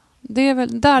som helst. Det är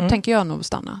väl, där tänker jag nog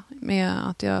stanna. Med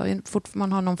att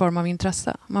man har någon form av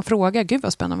intresse. Man frågar, gud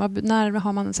vad spännande.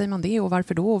 När säger man det och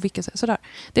varför då? Och vilka, sådär.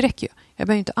 Det räcker ju. Jag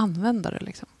behöver inte använda det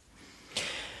liksom.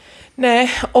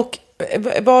 Nej, och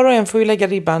var och en får ju lägga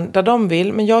ribban där de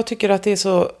vill. Men jag tycker att det är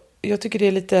så... Jag tycker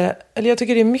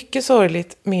det är mycket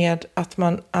sorgligt med att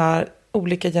man är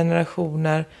olika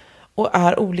generationer och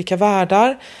är olika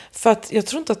världar. För att jag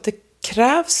tror inte att det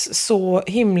krävs så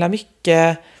himla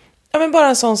mycket. Ja, men bara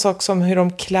en sån sak som hur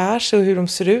de klär sig och hur de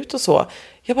ser ut och så.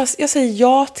 Jag säger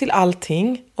ja till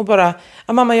allting. Och bara,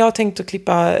 mamma, jag har tänkt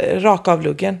att raka av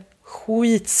luggen.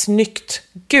 Skitsnyggt.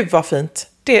 Gud vad fint.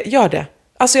 Gör det.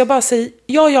 Alltså jag bara säger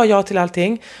ja till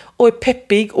allting. Och är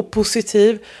peppig och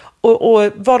positiv. Och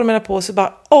vad de menar på så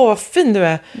bara, vad fin du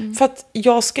är. För att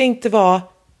jag ska inte vara,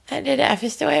 det där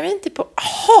förstår jag inte på. Jag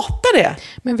hatar det.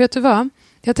 Men vet du vad?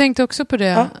 Jag tänkte också på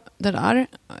det där.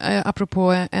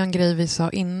 Apropå en grej vi sa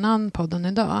innan podden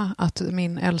idag. Att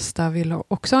min äldsta vill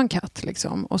också ha en katt.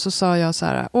 Liksom. Och så sa jag så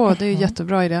här, det är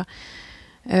jättebra idé.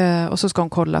 Och så ska hon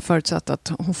kolla förutsatt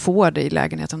att hon får det i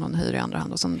lägenheten hon hyr i andra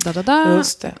hand. Och, så,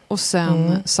 Just det. Och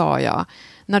sen sa jag,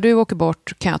 när du åker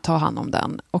bort kan jag ta hand om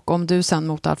den. Och om du sen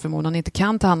mot all förmodan inte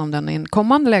kan ta hand om den i en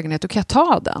kommande lägenhet, då kan jag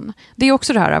ta den. Det är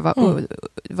också det här att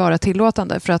vara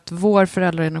tillåtande. För att vår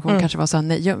föräldrageneration kanske var så här,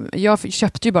 nej, jag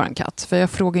köpte ju bara en katt. För jag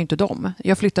frågade inte dem.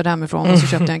 Jag flyttade hemifrån och så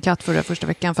köpte jag en katt första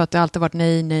veckan. För att det alltid varit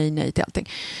nej till allting.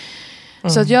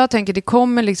 Så att jag tänker, det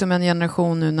kommer liksom en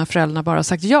generation nu när föräldrarna bara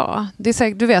sagt ja. Det är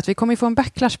säkert, du vet, vi kommer ju få en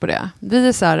backlash på det. Vi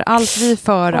är så här, vi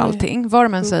för allting. Vad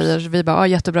de än säger, vi bara,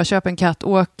 jättebra, köp en katt,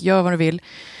 åk, gör vad du vill.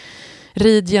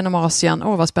 Rid genom Asien,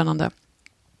 vad spännande.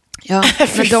 Ja,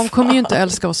 men de kommer ju inte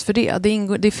älska oss för det. Det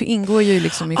ingår ju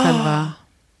liksom i själva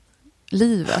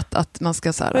livet att man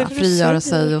ska så här, frigöra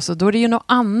sig och så. Då är det ju något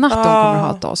annat de kommer att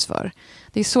hata oss för.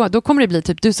 Det är så, då kommer det bli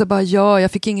typ, du sa bara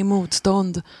jag fick ingen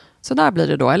motstånd. Så där blir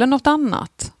det då, eller något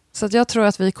annat. Så att jag tror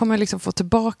att vi kommer liksom få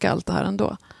tillbaka allt det här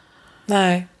ändå.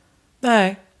 Nej,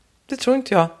 det tror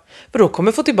inte jag. För då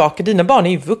kommer få tillbaka, dina barn är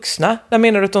ju vuxna. Där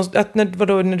menar du att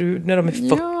när de är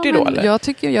 40 då eller? Jag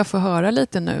tycker jag får höra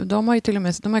lite nu. De har ju till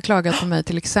och med klagat på mig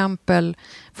till exempel.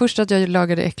 Först att jag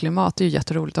lagade äcklig mat, det är ju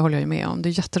jätteroligt, det håller jag ju med om. Det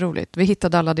är jätteroligt. Vi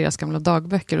hittade alla deras gamla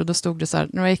dagböcker och då stod det så här,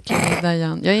 några äckliga middag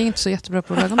igen. Jag är inte så jättebra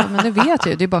på att laga mat, men det vet jag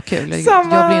ju. Det är bara kul. Jag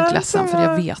blir inte ledsen för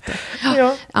jag vet det.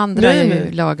 Ja. Andra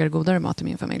lagar godare mat i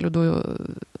min familj och då,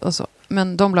 alltså,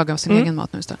 Men de lagar sin egen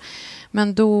mat nu istället.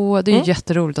 Men då, det är ju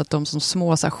jätteroligt att de som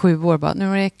små så här, 7 år bara,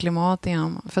 nu är det äcklig mat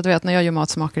igen. För att du vet, när jag gör mat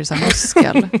smakar det så här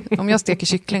muskel. Om jag steker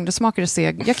kyckling, då smakar det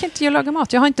seg. Jag kan inte laga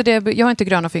mat. Jag har inte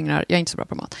gröna fingrar. Jag är inte så bra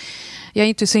på mat. Jag är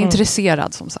inte så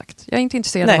intresserad, som sagt. Jag är inte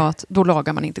intresserad av mat. Då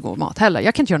lagar man inte god mat heller.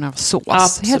 Jag kan inte göra någon sås.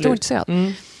 Absolut. Helt ointresserad.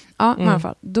 Ja, men i alla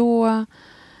fall. Då...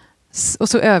 Och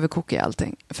så överkokar jag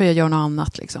allting. För jag gör något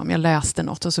annat. Liksom. Jag läste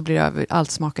något och så blir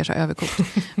allt smakar så överkokt.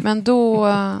 Men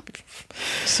då...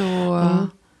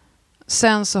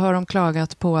 Sen så har de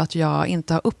klagat på att jag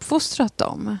inte har uppfostrat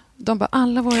dem. De bara,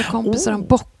 alla våra kompisar de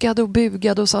bockade och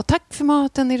bugade och sa tack för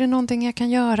maten, är det någonting jag kan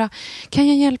göra? Kan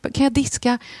jag hjälpa? Kan jag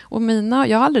diska? Och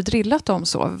jag har aldrig drillat dem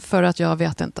så för att jag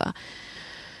vet inte.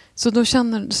 Så då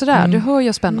känner sådär, du hör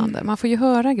ju spännande. Man får ju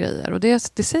höra grejer och det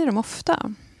säger de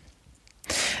ofta.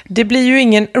 Det blir ju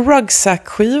ingen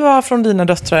rucksack-skiva från dina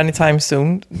döttrar anytime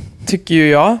soon, tycker ju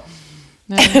jag.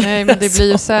 Nej, men det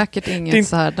blir ju säkert inget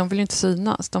så här. De vill ju inte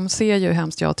synas. De ser ju hur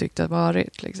hemskt jag tyckte det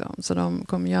varit. Liksom. Så de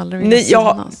kommer ju aldrig vilja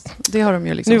synas. Det har de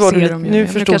ju liksom. Nu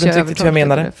förstod du inte riktigt hur jag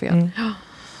menade.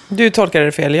 Du tolkade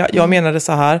det fel. Jag menade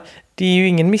så här. Det är ju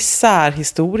ingen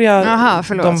misärhistoria. Jaha,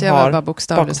 förlåt. Jag var bara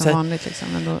bokstavlig som vanligt. Liksom.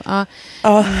 Men då,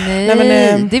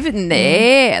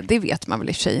 det vet man väl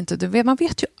i och för sig inte. Man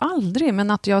vet ju aldrig.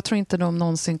 Men att jag tror inte de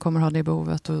någonsin kommer ha det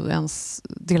behovet att ens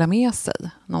dela med sig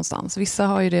någonstans. Vissa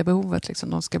har ju det behovet. Liksom.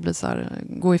 De ska bli så här,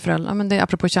 gå i föräldrar. Men det är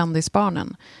apropå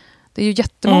kändisbarnen. Det är ju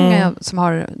jättemånga som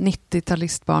har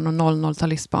 90-talistbarn och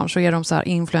 00-talistbarn. Så är de så här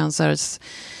influencers,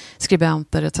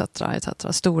 skribenter etc.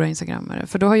 Stora instagrammare.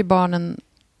 För då har ju barnen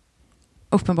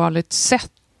uppenbarligen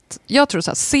sett. Jag tror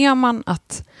så här, ser man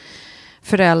att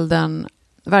föräldern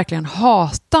verkligen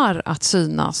hatar att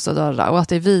synas och att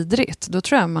det är vidrigt, då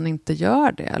tror jag man inte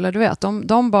gör det. Eller du vet,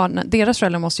 de barnen, deras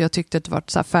föräldrar måste ju ha tyckt att det var ett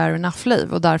så här fair enough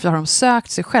liv och därför har de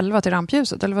sökt sig själva till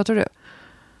rampljuset. Eller vad tror du?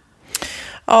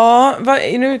 Ja,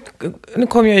 nu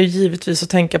kommer jag ju givetvis att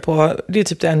tänka på, det är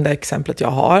typ det enda exemplet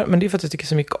jag har, men det är för att jag tycker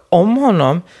så mycket om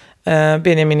honom,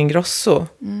 Benjamin Ingrosso.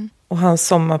 Och hans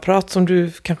sommarprat som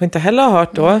du kanske inte heller har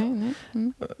hört då.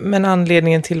 Men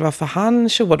anledningen till varför han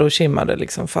tjoade och kimmade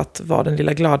liksom, för att vara den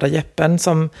lilla glada Jeppen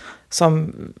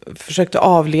som försökte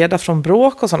avleda från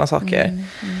bråk och sådana saker.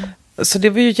 Så det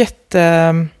var ju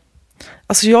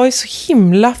alltså jag är så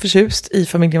himla förtjust i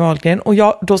familjen Wahlgren. Och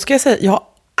då ska jag säga, jag har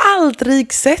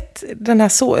aldrig sett den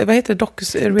här vad heter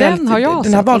det? Den har jag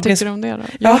sett. Vad tycker du om det då?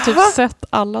 Jag har typ sett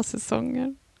alla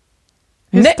säsonger.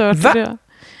 Hur stört det?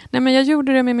 Nej, men jag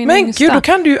gjorde det med min yngsta. Men gud, då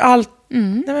kan du ju allt.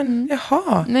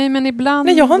 Jaha. Nej, men ibland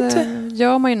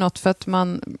gör man ju något för att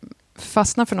man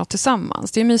fastnar för något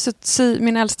tillsammans. Det är mysigt.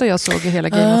 Min äldsta jag såg hela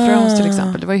Game of Thrones till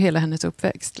exempel. Det var ju hela hennes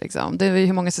uppväxt. Liksom. Det är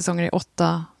hur många säsonger?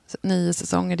 8, 9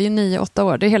 säsonger. Det är 9-8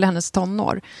 år. Det är hela hennes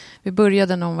tonår. Vi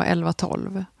började när hon var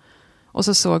 11-12. Och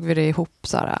så såg vi det ihop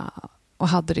så här, och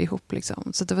hade det ihop.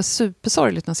 Liksom. Så det var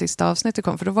supersorgligt när sista avsnittet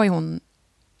kom. För då var ju hon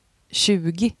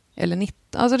 20 eller 19.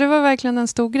 Alltså det var verkligen en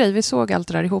stor grej. Vi såg allt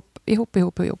det där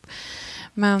ihop.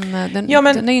 Men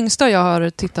den yngsta jag har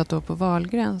tittat då på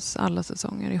Wahlgrens alla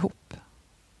säsonger ihop.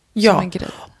 Ja, som en grej.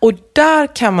 Och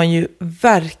där kan man ju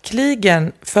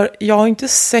verkligen, för jag har inte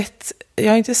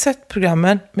sett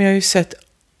programmen, men jag har ju sett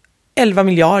 11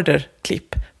 miljarder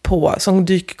klipp som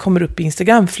kommer upp i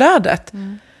Instagramflödet.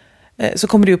 Så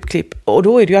kommer det upp klipp och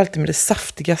då är det ju alltid med det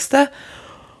saftigaste.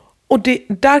 Och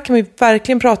där kan man ju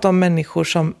verkligen prata om människor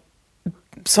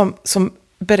som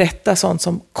berättar sånt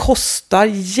som kostar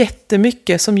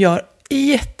jättemycket, som gör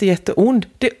jätteond.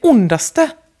 Det ondaste.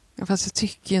 Ja, fast jag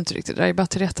tycker ju inte riktigt. Det där är bara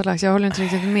tillrättalagt. Jag håller inte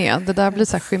riktigt med. Det där blir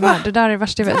så här skimmer. Det där är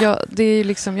värsta jag vet. Det är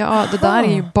liksom, det där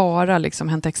är ju bara liksom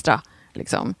Hänt Extra.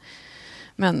 Liksom.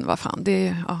 Men vad fan, det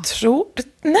är... Ja.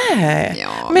 Nej.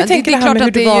 Ja, men jag tänker det är klart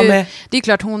att det är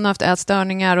klart hon har haft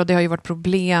ätstörningar och det har ju varit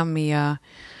problem med...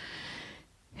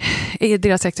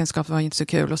 Deras äktenskap var inte så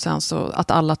kul och sen så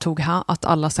att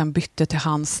alla sen bytte till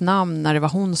hans namn när det var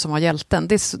hon som var hjälten.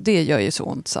 Det gör ju så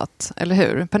ont så att, eller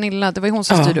hur? Pernilla, det var ju hon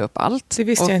som styrde upp allt. Det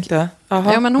visste jag inte.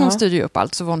 Ja, men hon styrde ju upp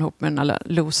allt, så var hon ihop med den där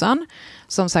losan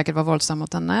som säkert var våldsam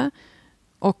mot henne.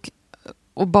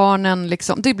 Och barnen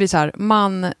liksom, det blir så här,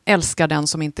 man älskar den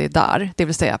som inte är där. Det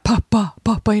vill säga, pappa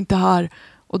är inte här.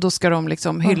 Och då ska de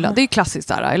liksom hylla. Det är klassiskt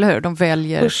där, eller hur? De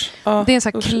väljer. Det är en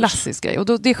sån här klassisk grej.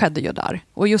 Och det skedde ju där.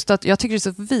 Och just att jag tycker det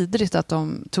är så vidrigt att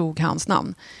de tog hans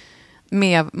namn.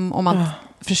 Om man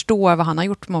förstår vad han har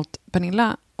gjort mot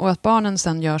Pernilla. Och att barnen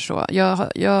sen gör så.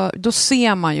 Då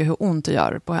ser man ju hur ont det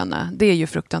gör på henne. Det är ju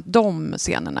fruktansvärt. De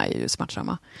scenerna är ju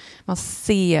smärtsamma. Man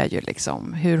ser ju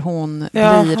liksom hur hon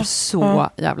blir så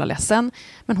jävla ledsen.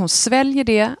 Men hon sväljer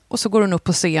det och så går hon upp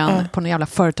på scen på en jävla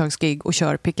företagsgig och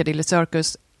kör Piccadilly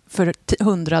Circus för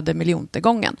 100 miljonte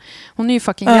gången. Hon är ju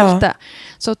fucking hjälte.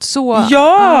 Så att så...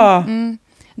 Ja!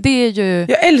 Det är ju...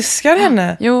 Jag älskar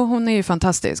henne. Jo, hon är ju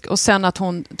fantastisk. Och sen att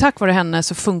hon, tack vare henne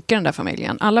så funkar den där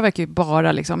familjen. Alla verkar ju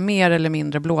bara liksom mer eller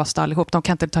mindre blåsta allihop. De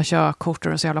kan inte ta körkort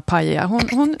och så jävla pajiga.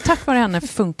 Hon, tack vare henne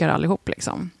funkar allihop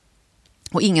liksom.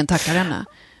 Och ingen tackar henne.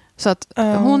 Så att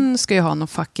hon ska ju ha någon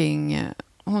fucking...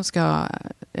 Hon ska...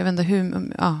 Jag vet inte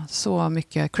hur... så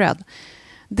mycket cred.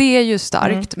 Det är ju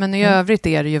starkt, men i övrigt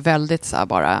är det ju väldigt så här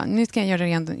bara, nu ska jag göra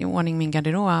i ordning min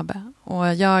garderob.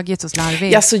 Och jag är så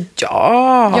slarvig. Alltså,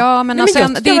 ja. Ja, men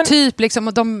sen, det är typ liksom,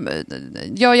 och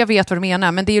jag vet vad du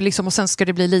menar, men det är ju liksom, och sen ska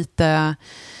det bli lite,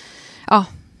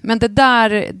 men det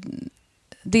där,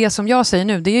 det som jag säger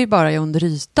nu, det är ju bara under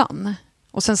ytan.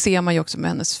 Och sen ser man ju också med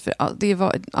hennes,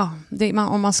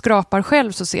 om man skrapar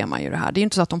själv så ser man ju det här. Det är ju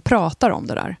inte så att de pratar om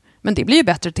det där. Men det blir ju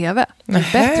bättre tv. Det är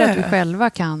bättre att vi själva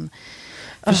kan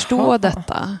förstå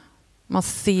detta. Man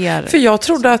ser... För jag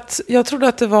trodde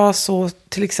att det var så,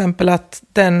 till exempel att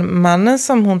den mannen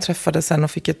som hon träffade sen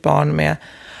och fick ett barn med,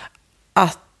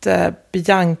 att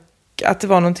Bianca, att det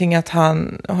var någonting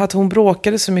att hon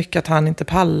bråkade så mycket att han inte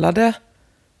pallade.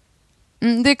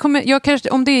 Det kommer,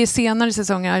 om det är senare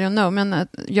säsonger, I don't know, men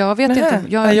jag vet inte.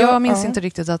 Jag minns inte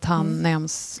riktigt att han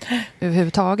nämns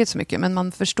överhuvudtaget så mycket, men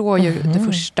man förstår ju det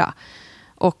första.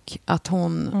 Och att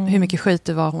hon, hur mycket skit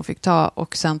det var hon fick ta,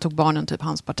 och sen tog barnen typ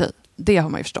hans parti. Det har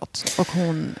man ju förstått. Och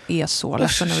hon är så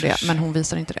ledsen över det, men hon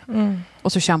visar inte det.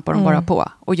 Och så kämpar hon bara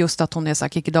på. Och just att hon är så här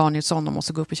Kikki Danielsson och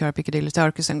måste gå upp och köra Piccadilly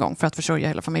Circus en gång för att försörja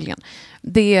hela familjen.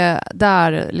 Det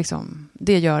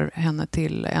gör henne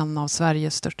till en av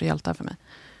Sveriges största hjältar för mig.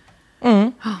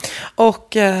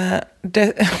 Och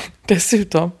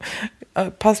dessutom,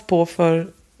 pass på för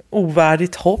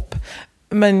ovärdigt hopp,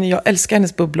 men jag älskar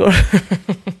hennes bubblor.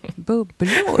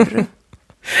 Bubblor?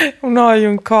 Hon har ju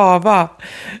en kava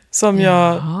som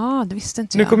det visste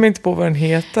inte jag. Nu jag. kommer jag inte på vad den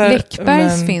heter.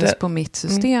 Läckbergs finns på mitt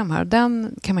system här.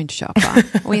 Den kan man inte köpa.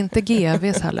 Och inte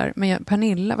GVs heller. Men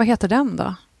Pernilla, vad heter den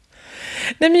då?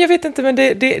 Nej, men jag vet inte, men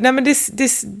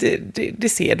det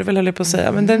ser du väl, höll jag på att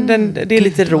säga. Men det är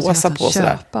lite rosa på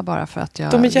sådär. Köpa bara för att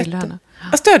jag gillar henne.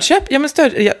 Stödköp? Ja, men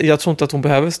jag tror inte att hon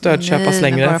behöver stödköpas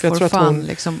längre. Bara för jag tror att hon...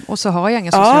 liksom. Och så har jag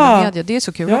inga sociala medier. Det är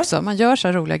så kul också. Man gör så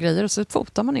här roliga grejer och så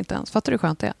fotar man inte ens. Fattar du hur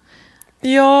skönt det är?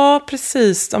 Ja,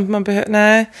 precis. Man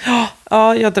nej.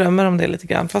 Ja, jag drömmer om det lite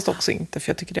grann. Fast också inte, för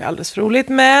jag tycker det är alldeles för roligt.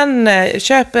 Men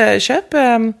köp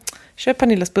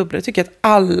Pernillas bubblor. Jag tycker att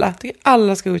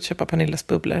alla ska gå ut och köpa Pernillas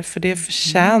bubblor. För det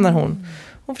förtjänar hon.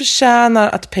 Hon förtjänar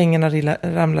att pengarna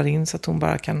ramlar in så att hon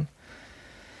bara kan...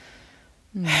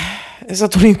 Så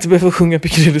att hon inte behöver sjunga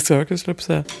Piccadilly Circus, skulle jag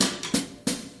säga.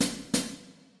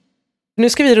 Nu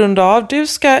ska vi runda av. Du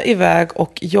ska iväg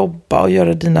och jobba och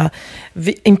göra dina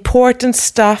important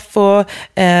stuff och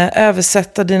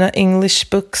översätta dina English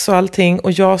books och allting.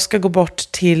 Och jag ska gå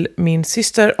bort till min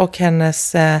syster och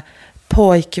hennes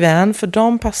pojkvän, för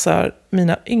de passar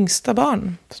mina yngsta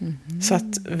barn. Så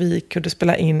att vi kunde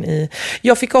spela in i...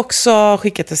 Jag fick också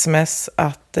skicka ett sms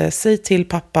att säg till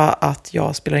pappa att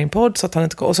jag spelar in podd, så att han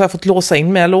inte... Och så har jag fått låsa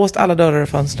in mig. Jag har låst alla dörrar och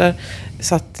fönster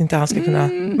så att inte han ska kunna...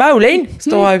 Maulin!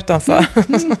 Stå här utanför.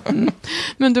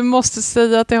 Men du måste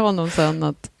säga till honom sen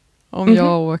att om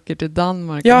jag åker till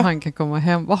Danmark, om han kan komma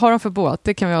hem. Vad har de för båt?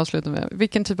 Det kan vi avsluta med.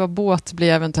 Vilken typ av båt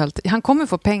blir eventuellt... Han kommer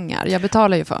få pengar. Jag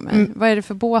betalar ju för mig. Vad är det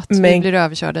för båt vi blir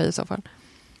överkörda i så fall?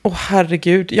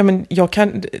 Herregud. Ja, men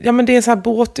det är en sån här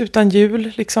båt utan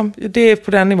hjul. Liksom. Det är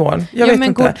på den nivån. Jag vet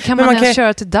inte. Kan man ens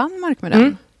köra till Danmark med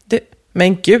den?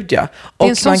 Men gud, ja. Och det är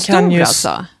en så stor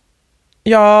alltså?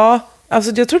 Ja,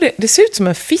 alltså jag tror det ser ut som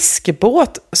en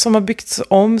fiskebåt som har byggts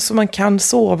om så man kan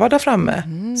sova där framme.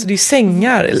 Så det är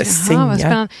sängar, eller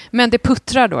sängar. Men det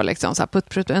puttrar då liksom, så här,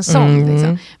 putt, en sån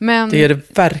liksom. Men det är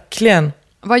det verkligen.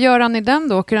 Vad gör han i den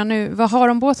då? Åker han nu, vad har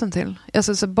de båten till?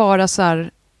 Alltså så bara så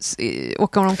här,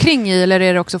 åker de omkring i, eller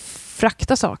är det också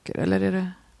frakta saker, eller är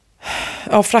det...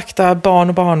 Ja, frakta barn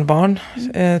och barnbarn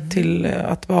till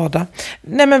att bada.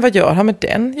 Nej, men vad gör han med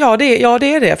den? Ja, det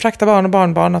är det. Frakta barn och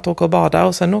barnbarn att åka och bada.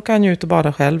 Och sen åker han ju ut och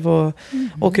bada själv och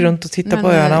åker runt och tittar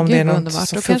på öarna. Om det är något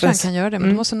underbart. Då kanske han kan göra det. Men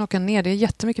då måste han åka ner. Det är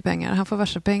jättemycket pengar. Han får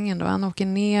värsta pengen då. Han åker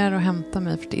ner och hämtar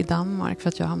mig i Danmark för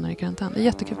att jag hamnar i karantän. Det är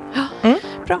jättekul.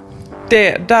 Bra.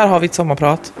 Där har vi ett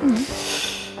sommarprat.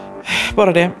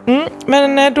 Bara det.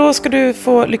 Men då ska du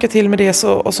få lycka till med det,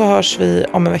 och så hörs vi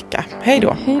om en vecka. Hej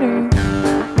då. Hej då.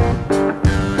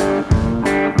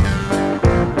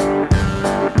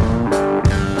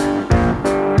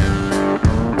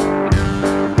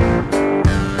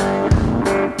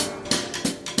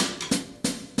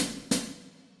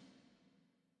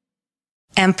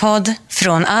 En podd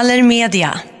från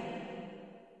Allermedia.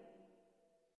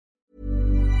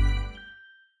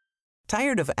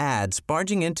 Tired of ads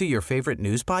barging into your favorite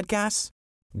news podcasts?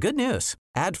 Good news.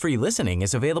 Ad-free listening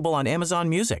is available on Amazon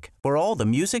Music for all the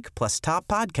music plus top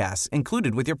podcasts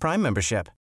included with your Prime membership.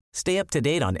 Stay up to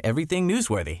date on everything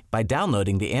newsworthy by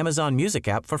downloading the Amazon Music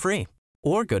app for free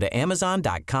or go to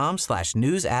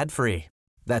amazon.com/news ad free.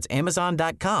 That's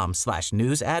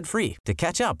amazon.com/news ad free to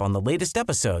catch up on the latest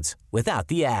episodes without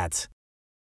the ads.